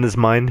crazy in his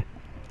mind.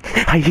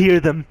 I hear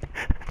them.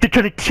 They're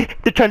trying to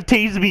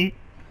tase me.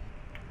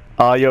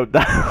 Yo,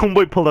 that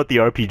homeboy pulled out the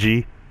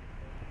RPG.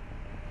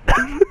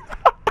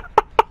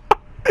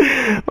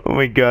 Oh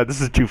my god, this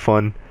is too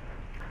fun.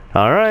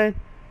 Alright.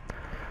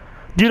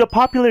 Due to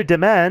popular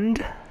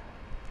demand,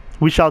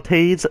 we shall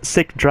tase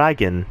Sick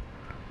Dragon.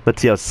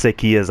 Let's see how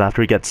sick he is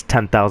after he gets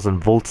 10,000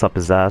 volts up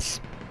his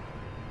ass.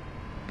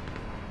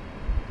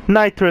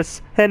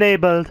 Nitrous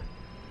enabled.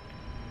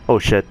 Oh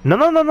shit. No,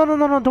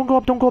 don't go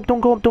up, don't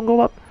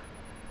go up.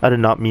 I did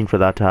not mean for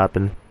that to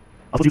happen.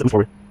 I'll use it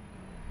before.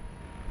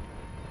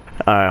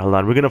 Alright, hold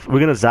on. We're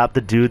gonna zap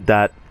the dude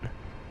that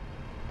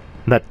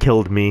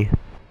killed me.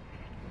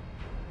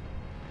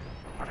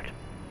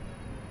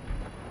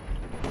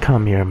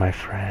 Come here, my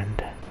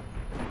friend.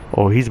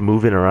 Oh, he's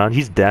moving around.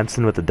 He's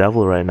dancing with the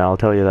devil right now, I'll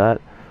tell you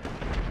that.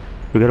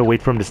 We gotta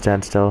wait for him to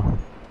stand still.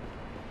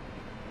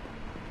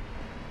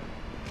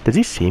 Does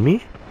he see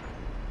me?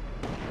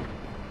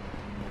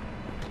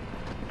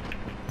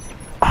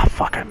 Ah,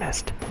 fuck, I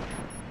missed.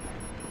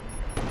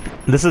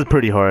 This is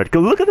pretty hard.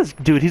 Look at this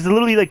dude. He's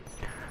literally like...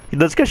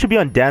 This guy should be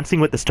on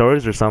Dancing with the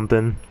Stars or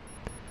something.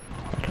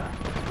 Okay.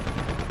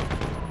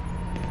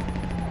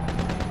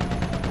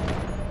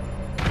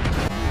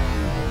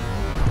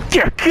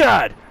 Dear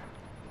God!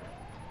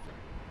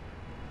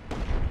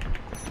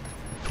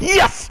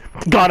 Yes!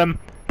 Got him!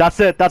 That's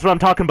it. That's what I'm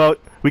talking about.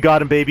 We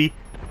got him, baby.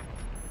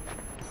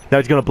 Now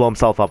he's gonna blow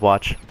himself up,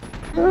 watch.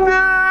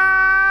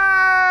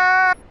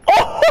 Oh!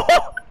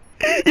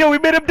 Yo, we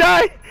made him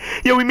die!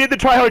 Yo, we made the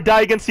tryhard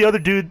die against the other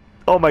dude.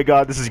 Oh my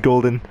god, this is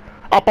golden.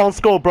 Up on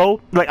skull, bro.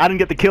 Like, I didn't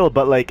get the kill,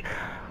 but like...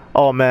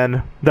 Oh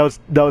man, that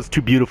was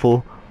too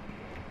beautiful.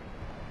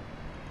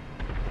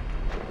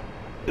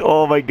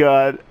 Oh my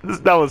god,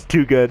 that was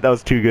too good. That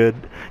was too good.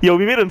 Yo,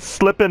 we made him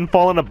slip and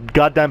fall in a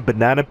goddamn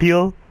banana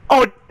peel.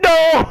 Oh no!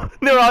 No!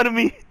 They're on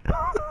me.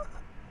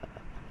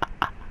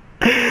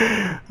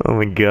 Oh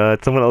my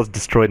god, someone else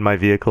destroyed my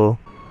vehicle.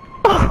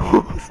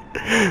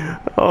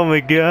 Oh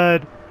my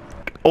god.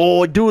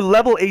 Oh, dude,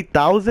 level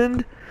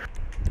 8,000?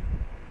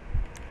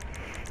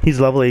 He's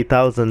level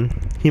 8,000.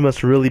 He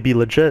must really be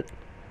legit.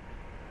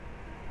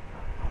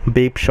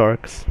 Babe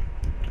sharks.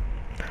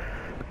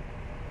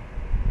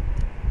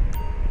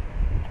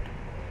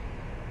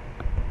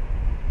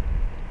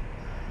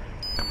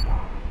 Come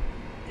on.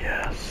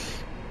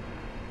 Yes.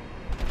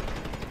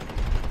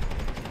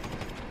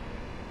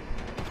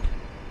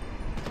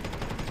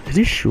 Is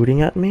he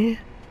shooting at me?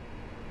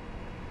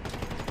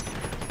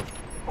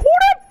 Who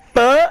the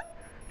fuck?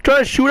 Trying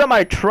to shoot at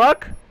my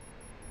truck?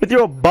 With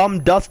your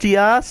bum dusty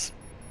ass?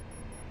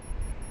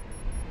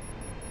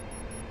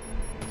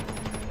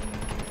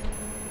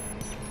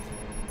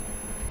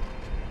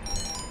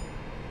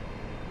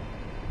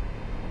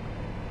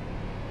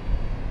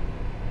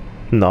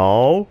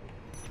 No.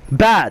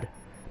 Bad.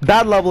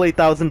 Bad level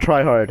 8,000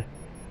 try hard.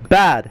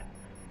 Bad.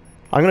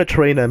 I'm gonna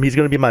train him. He's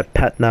gonna be my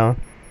pet now.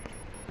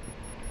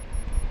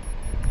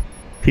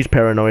 He's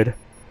paranoid.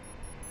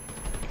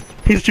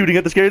 He's shooting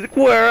at the scary. He's like,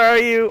 where are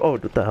you? Oh,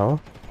 what the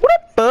hell?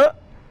 What the?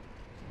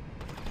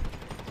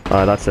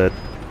 Alright, that's it.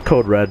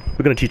 Code red.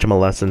 We're gonna teach him a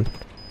lesson.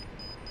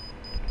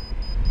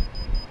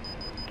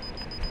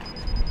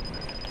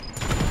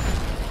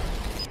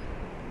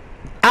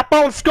 Up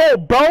on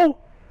scope, bro!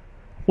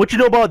 What you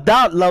know about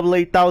that, level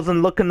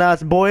 8,000 looking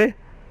ass boy?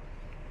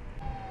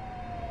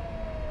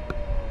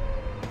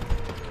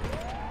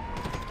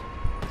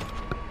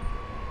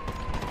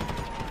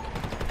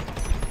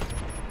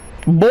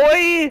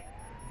 Boy!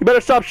 You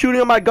better stop shooting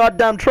at my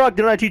goddamn truck.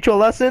 Didn't I teach you a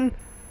lesson?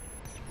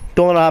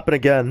 Don't let it happen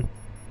again.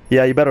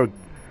 Yeah, you better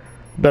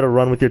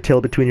run with your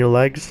tail between your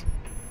legs.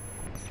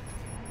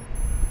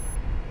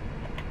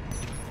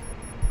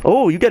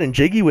 Oh, you getting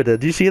jiggy with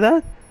it. Did you see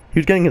that? He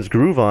was getting his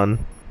groove on.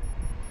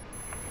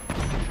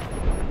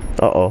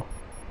 Uh-oh.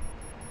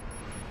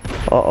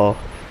 Uh-oh.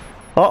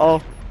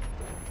 Uh-oh.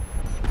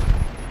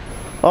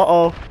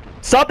 Uh-oh.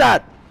 Stop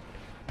that!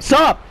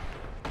 Stop!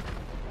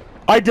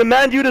 I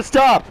demand you to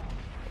stop!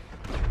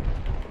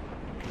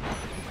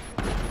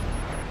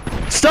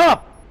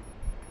 Stop!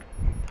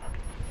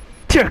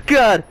 Dear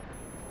God!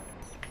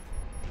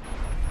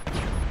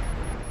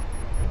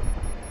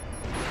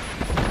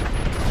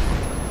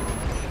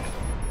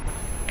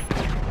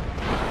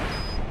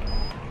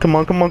 Come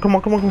on, come on, come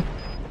on, come on, come on.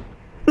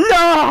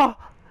 No!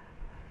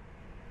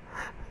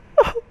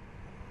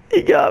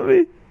 He got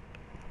me.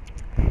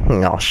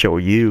 I'll show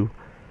you.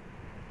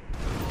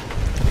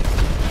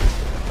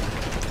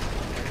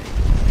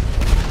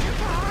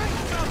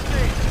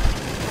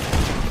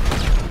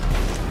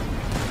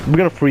 We're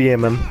gonna free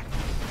aim him.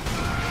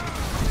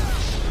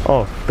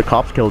 Oh, the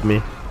cops killed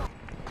me.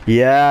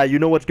 Yeah, you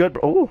know what's good,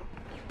 bro.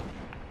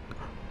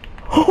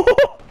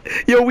 Oh!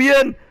 Yo, we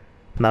in!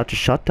 Now to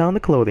shut down the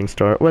clothing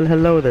store. Well,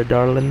 hello there,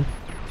 darling.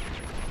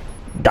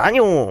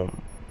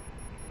 Damn!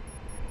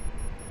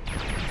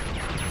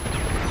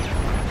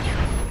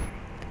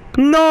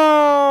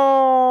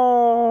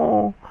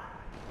 No!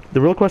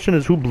 The real question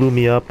is who blew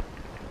me up?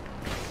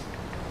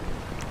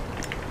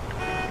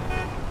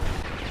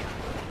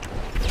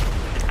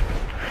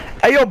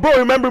 Hey, yo, bro,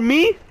 remember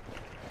me?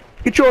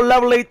 Get your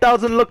level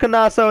 8,000 looking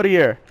ass out of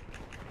here.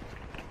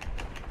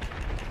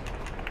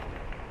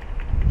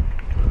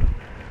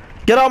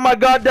 Get out my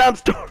goddamn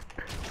store.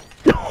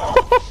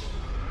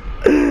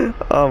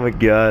 Oh my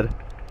god.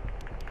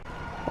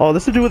 Oh,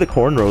 this is to do with the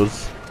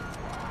cornrows.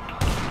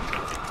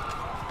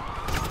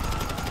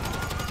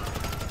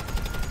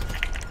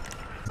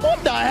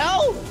 What the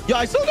hell? Yo,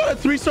 I still got a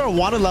 3-star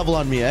wanted level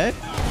on me, eh?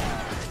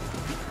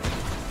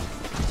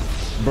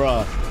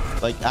 Bruh.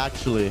 Like,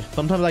 actually.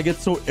 Sometimes I get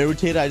so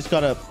irritated, I just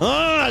gotta...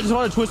 I just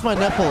want to twist my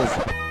nipples.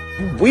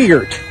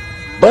 Weird,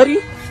 buddy.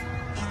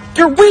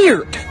 You're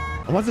weird.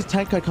 Why's this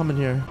tank guy coming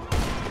here?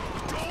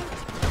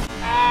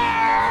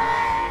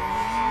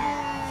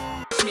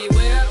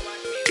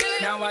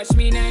 Now watch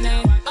me, nay,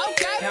 nay.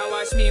 Okay. Now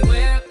watch me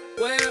whip,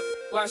 whip.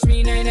 Watch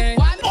me, nay, nay.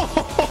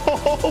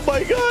 Oh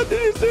my god,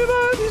 did you see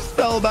that? He just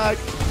fell back.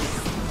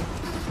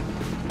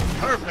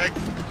 Perfect.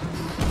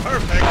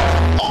 Perfect.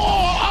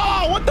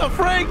 Oh, what the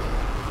frig?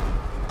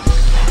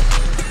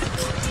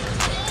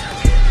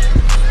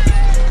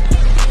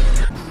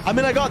 I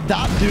mean, I got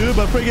that dude,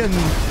 but friggin'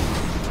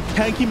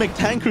 Tanky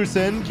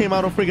McTankerson came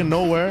out of friggin'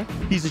 nowhere.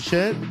 Piece of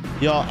shit.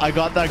 Yo, I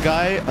got that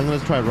guy. I'm gonna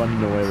try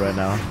running away right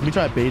now. Let me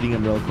try baiting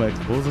him real quick.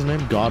 What was his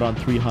name? God on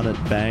 300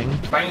 bang.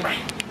 Bang,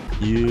 bang.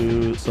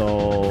 You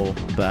so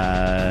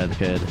bad,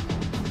 kid.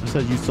 I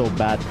said you so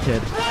bad,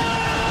 kid.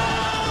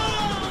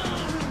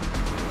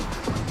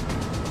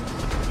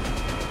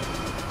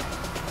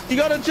 He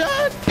got a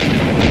jet!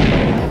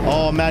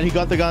 Oh man, he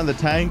got the guy in the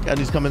tank and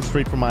he's coming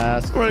straight for my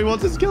ass. Alright, he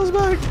wants his kills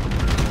back.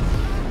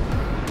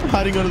 I'm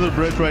hiding under the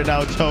bridge right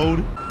now,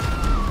 Chode.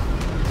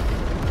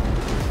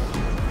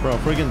 Bro,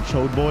 friggin'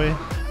 Chode boy.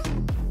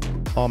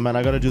 Oh man,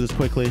 I gotta do this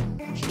quickly.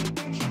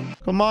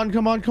 Come on,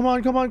 come on, come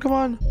on, come on, come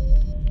on.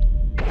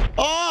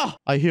 Oh!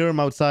 I hear him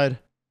outside.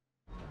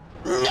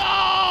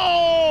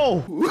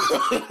 No! No.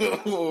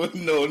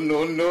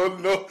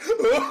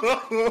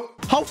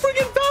 How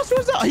freaking fast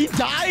was that? He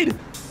died?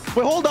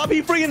 Wait, hold up.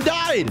 He freaking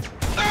died.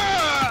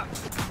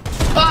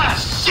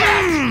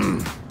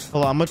 Shit!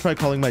 Hold on, I'm gonna try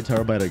calling my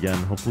terabyte again.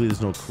 Hopefully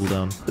there's no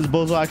cooldown. This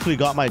bozo actually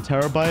got my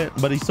terabyte,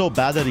 but he's so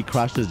bad that he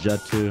crashed his jet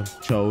too.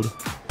 Chode.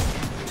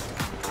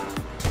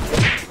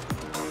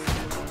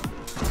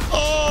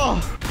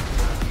 Oh!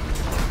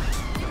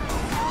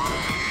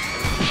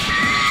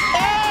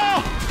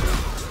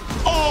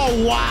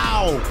 Oh,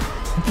 wow.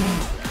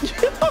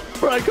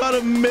 Bro, I caught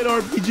him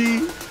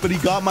mid-RPG, but he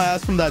got my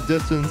ass from that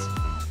distance.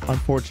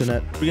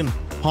 Unfortunate. Freaking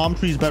palm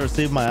trees better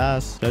save my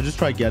ass. I just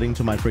tried getting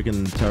to my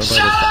freaking terabyte.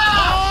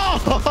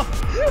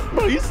 Oh!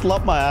 Bro, you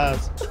slapped my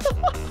ass.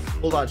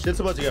 Hold on, shit's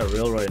about to get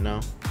real right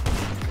now.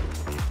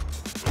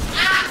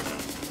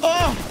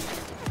 Oh!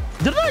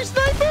 Did I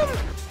snipe him?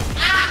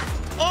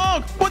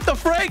 Oh, what the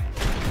frick?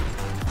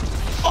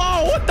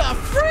 Oh, what the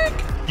frick?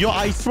 Yo,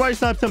 I swear I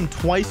snapped him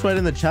twice right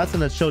in the chest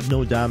and it showed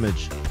no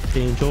damage.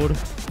 Angel.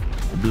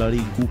 Bloody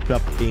gooped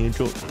up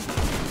angel.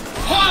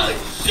 Holy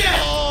shit!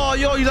 Oh,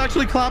 yo, he's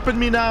actually clapping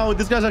me now.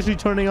 This guy's actually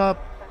turning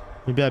up.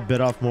 Maybe I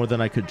bit off more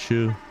than I could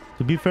chew.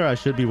 To be fair, I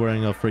should be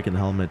wearing a freaking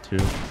helmet too.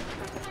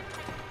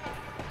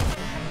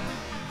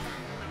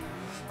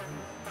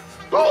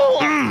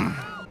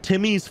 Oh!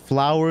 Timmy's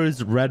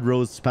Flowers Red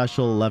Rose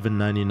Special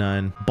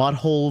 $11.99.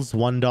 Buttholes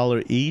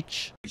 $1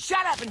 each.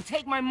 Shut up and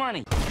take my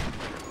money.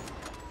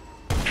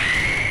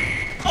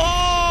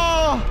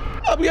 Oh!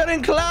 I'm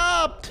getting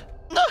clapped!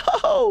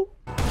 No!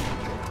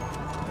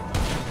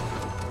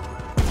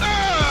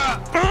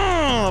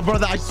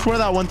 Brother, I swear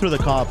that went through the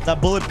cop. That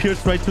bullet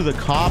pierced right through the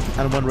cop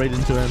and went right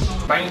into him.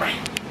 Bang, bang.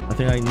 I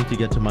think I need to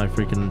get to my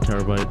freaking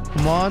terabyte.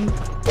 Come on.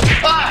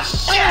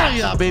 Shit! Oh,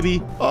 yeah,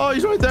 baby. Oh,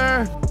 he's right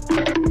there.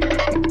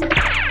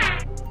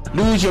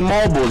 Lose your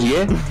marbles,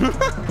 yeah?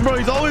 Bro,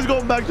 he's always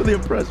going back to the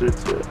oppressor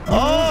too.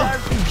 Oh!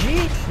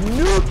 RPG,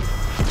 noob.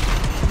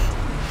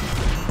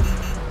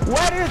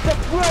 Where is the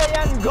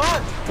brilliant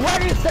gun?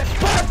 Where is the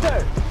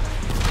Putther?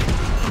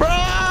 Bro!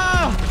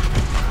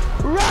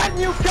 Run,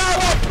 you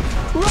coward!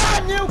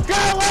 Run, you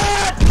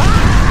coward!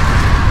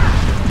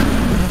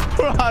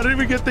 Bro, how did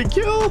we get the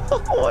kill?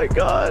 Oh my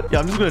god. Yeah,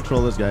 I'm just gonna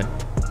troll this guy.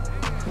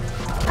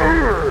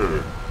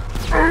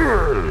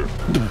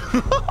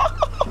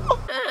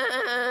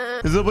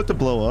 Is it about to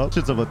blow up?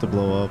 Shit's about to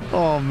blow up.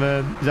 Oh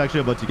man, he's actually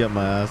about to get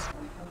my ass.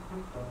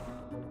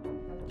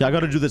 Yeah, I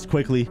gotta do this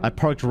quickly. I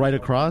parked right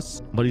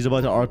across, but he's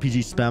about to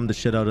RPG spam the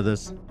shit out of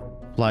this.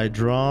 Fly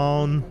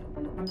drone.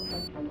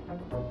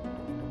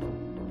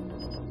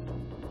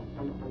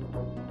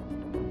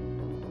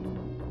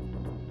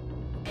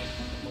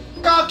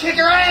 Go kick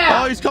her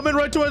ass! Oh, he's coming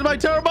right towards my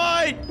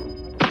terabyte.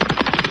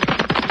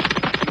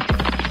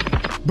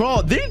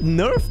 Bro, they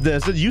nerfed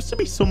this. It used to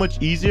be so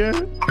much easier.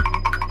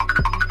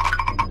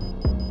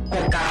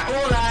 I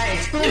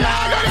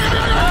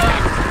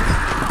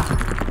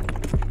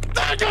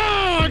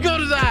got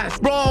his ass.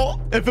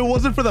 Bro, if it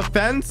wasn't for the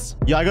fence,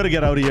 yeah, I gotta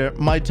get out of here.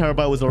 My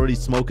terabyte was already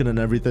smoking and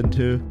everything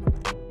too.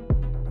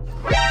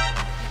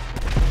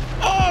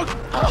 Oh!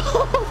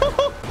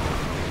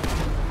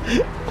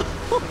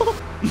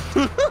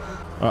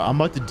 Alright, I'm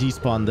about to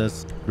despawn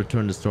this.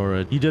 Return to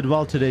storage. You did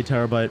well today,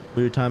 terabyte.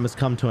 But your time has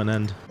come to an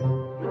end.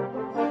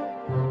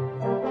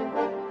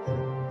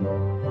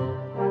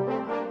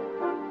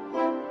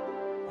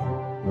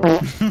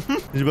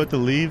 Is he about to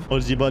leave? Or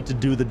is he about to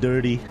do the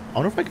dirty? I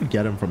wonder if I could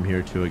get him from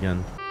here too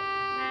again.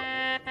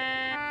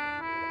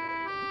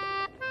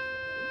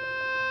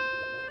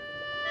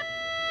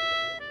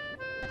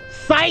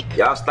 Psych!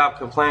 Y'all stop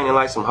complaining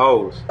like some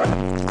hoes.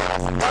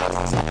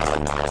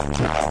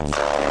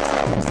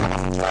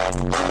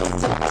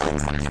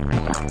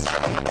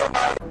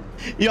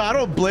 Yeah, I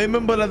don't blame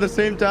him, but at the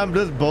same time,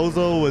 this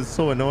bozo was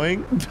so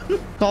annoying.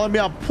 Calling me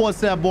a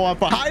pussy boy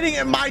for hiding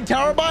in my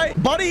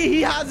terabyte. Buddy,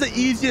 he has the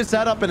easiest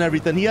setup and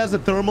everything. He has the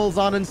thermals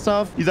on and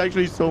stuff. He's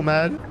actually so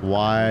mad.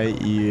 Why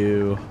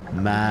you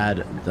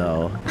mad,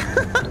 though?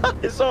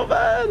 He's so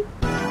mad.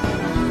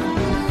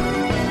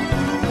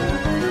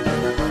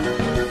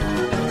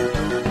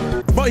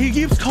 Bro, he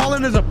keeps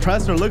calling his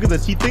oppressor. Look at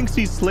this. He thinks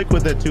he's slick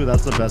with it, too.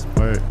 That's the best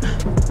part.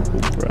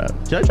 Oh, crap.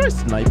 Should I try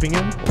sniping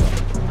him?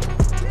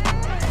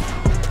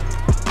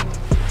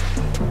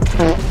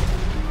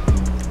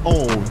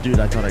 Oh, dude,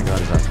 I thought I got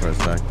his ass for a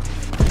sec.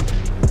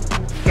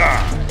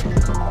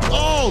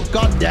 Oh,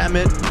 god damn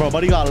it. Bro,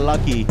 buddy got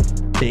lucky.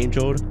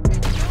 Danger.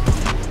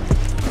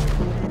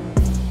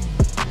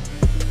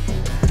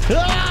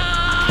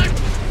 Ah!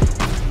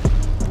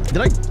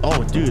 Did I?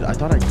 Oh, dude, I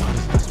thought I got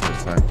his ass for a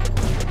sec.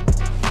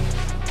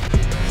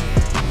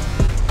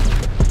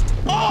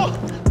 Oh,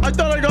 I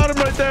thought I got him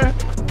right there.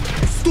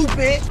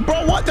 Stupid.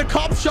 Bro, what? The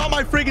cop shot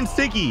my freaking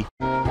sticky.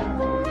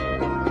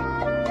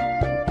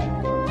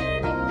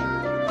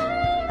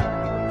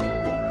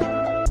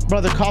 Bro,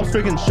 the cops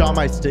freaking shot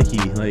my sticky.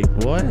 Like,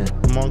 what?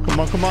 Come on, come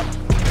on, come on.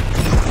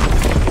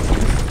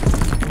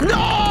 No!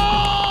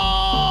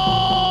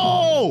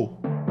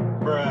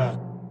 Bruh.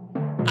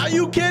 Are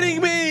you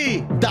kidding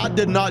me? That That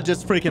did not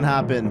just freaking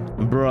happen.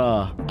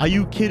 Bruh. Are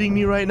you kidding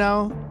me right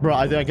now? Bro,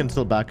 I think I can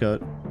still back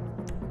out.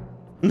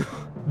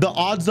 The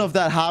odds of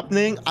that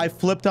happening, I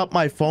flipped up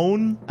my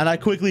phone and I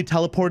quickly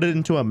teleported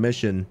into a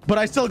mission. But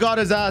I still got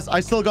his ass.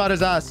 I still got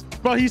his ass.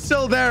 Bro, he's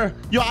still there.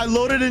 Yo, I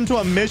loaded into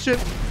a mission.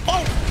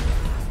 Oh!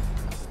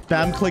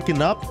 Spam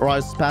clicking up, or I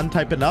was spam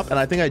typing up, and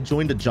I think I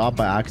joined a job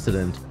by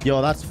accident. Yo,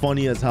 that's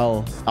funny as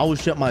hell. I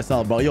was shit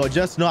myself, bro. Yo,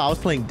 just know I was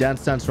playing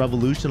Dance Dance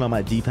Revolution on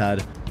my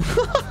D-pad.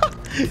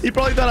 He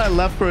probably thought I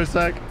left for a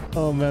sec.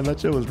 Oh, man, that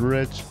shit was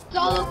rich.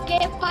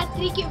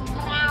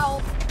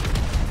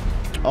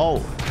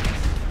 Oh.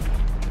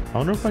 I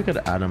wonder if I could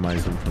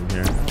atomize him from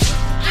here.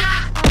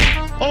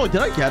 Oh,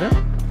 did I get him?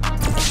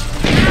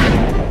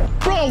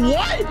 Bro,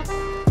 what?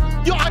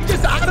 Yo, I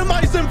just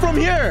atomized him from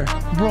here.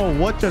 Bro,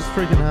 what just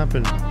freaking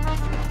happened?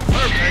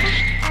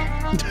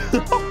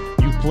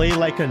 You play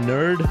like a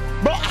nerd?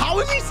 Bro, how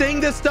is he saying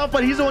this stuff,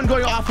 but he's the one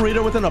going off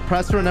radar with an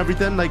oppressor and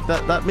everything? Like,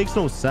 that makes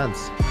no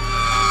sense.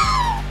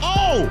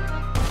 Oh!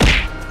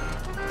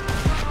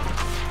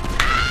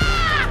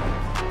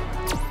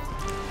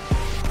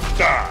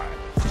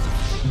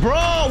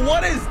 Bro,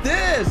 what is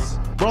this?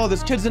 Bro,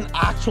 this kid's an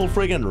actual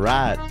friggin'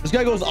 rat. This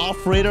guy goes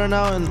off radar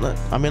now, and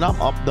I mean, I'm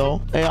up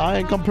though. Hey, I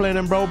ain't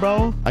complaining,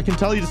 bro. I can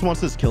tell he just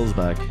wants his kills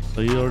back.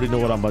 So you already know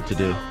what I'm about to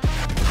do.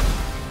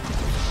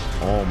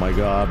 Oh my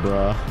god,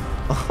 bro.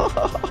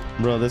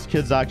 Bro, this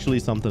kid's actually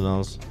something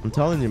else. I'm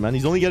telling you, man.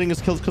 He's only getting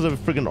his kills because of a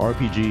friggin'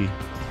 RPG.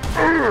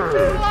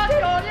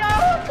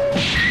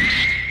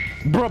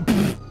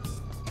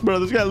 Bro,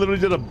 this guy literally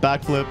did a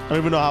backflip. I don't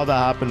even know how that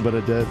happened, but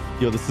it did.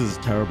 Yo, this is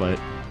terabyte.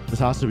 This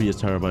has to be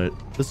his terabyte.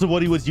 This is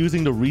what he was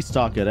using to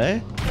restock it, eh?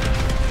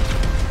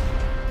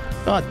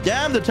 God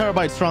damn, the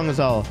terabyte's strong as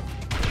hell.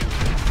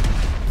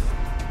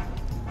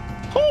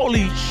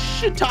 Holy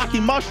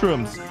shiitake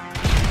mushrooms.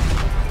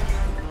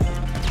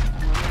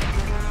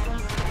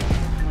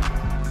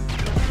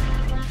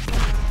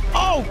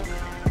 Oh!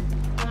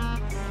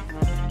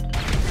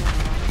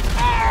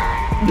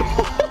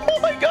 Oh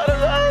my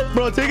god,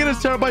 bro, taking his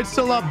terabyte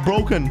still not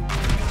broken.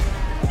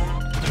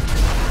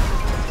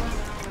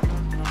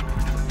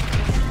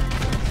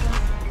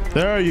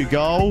 There you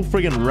go,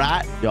 friggin'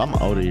 rat. Yo, I'm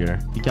out of here.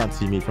 You can't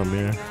see me from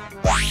here.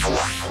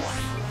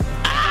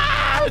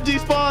 Ah,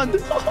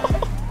 despawned.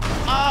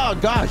 Oh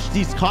gosh,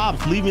 these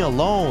cops, leave me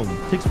alone.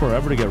 It takes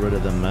forever to get rid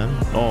of them, man.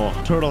 Oh,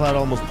 turtle head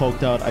almost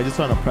poked out. I just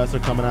saw an oppressor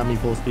coming at me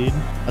full speed.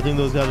 I think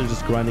those guys are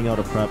just grinding out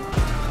a prep.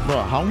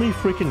 Bro, how many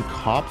freaking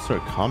cops are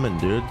coming,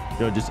 dude?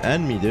 Yo, just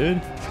end me,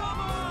 dude.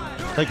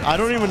 Like, I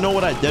don't even know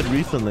what I did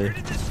recently.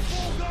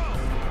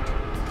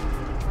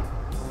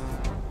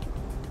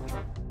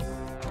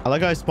 I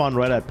like how I spawned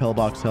right at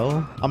Pillbox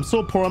Hill. I'm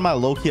so poor on my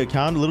Loki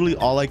account. Literally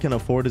all I can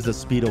afford is a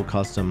Speedo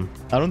custom.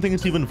 I don't think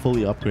it's even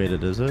fully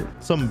upgraded, is it?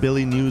 Some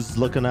Billy News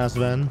looking ass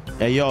van.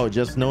 Hey, yo,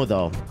 just know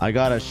though, I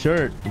got a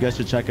shirt. You guys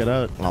should check it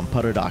out on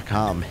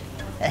Putther.com.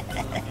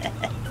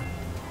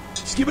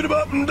 Skip it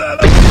up and down.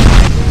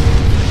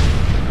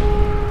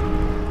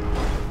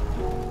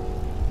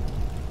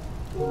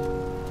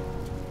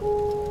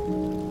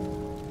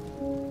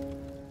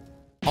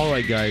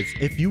 Alright guys,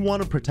 if you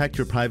want to protect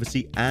your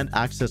privacy and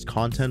access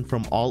content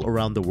from all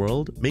around the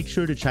world, make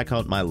sure to check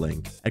out my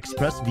link,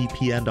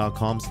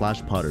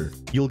 expressvpn.com/putter.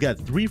 You'll get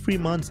 3 free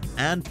months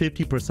and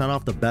 50%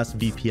 off the best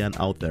VPN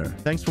out there.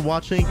 Thanks for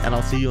watching, and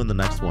I'll see you in the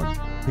next one.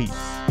 Peace.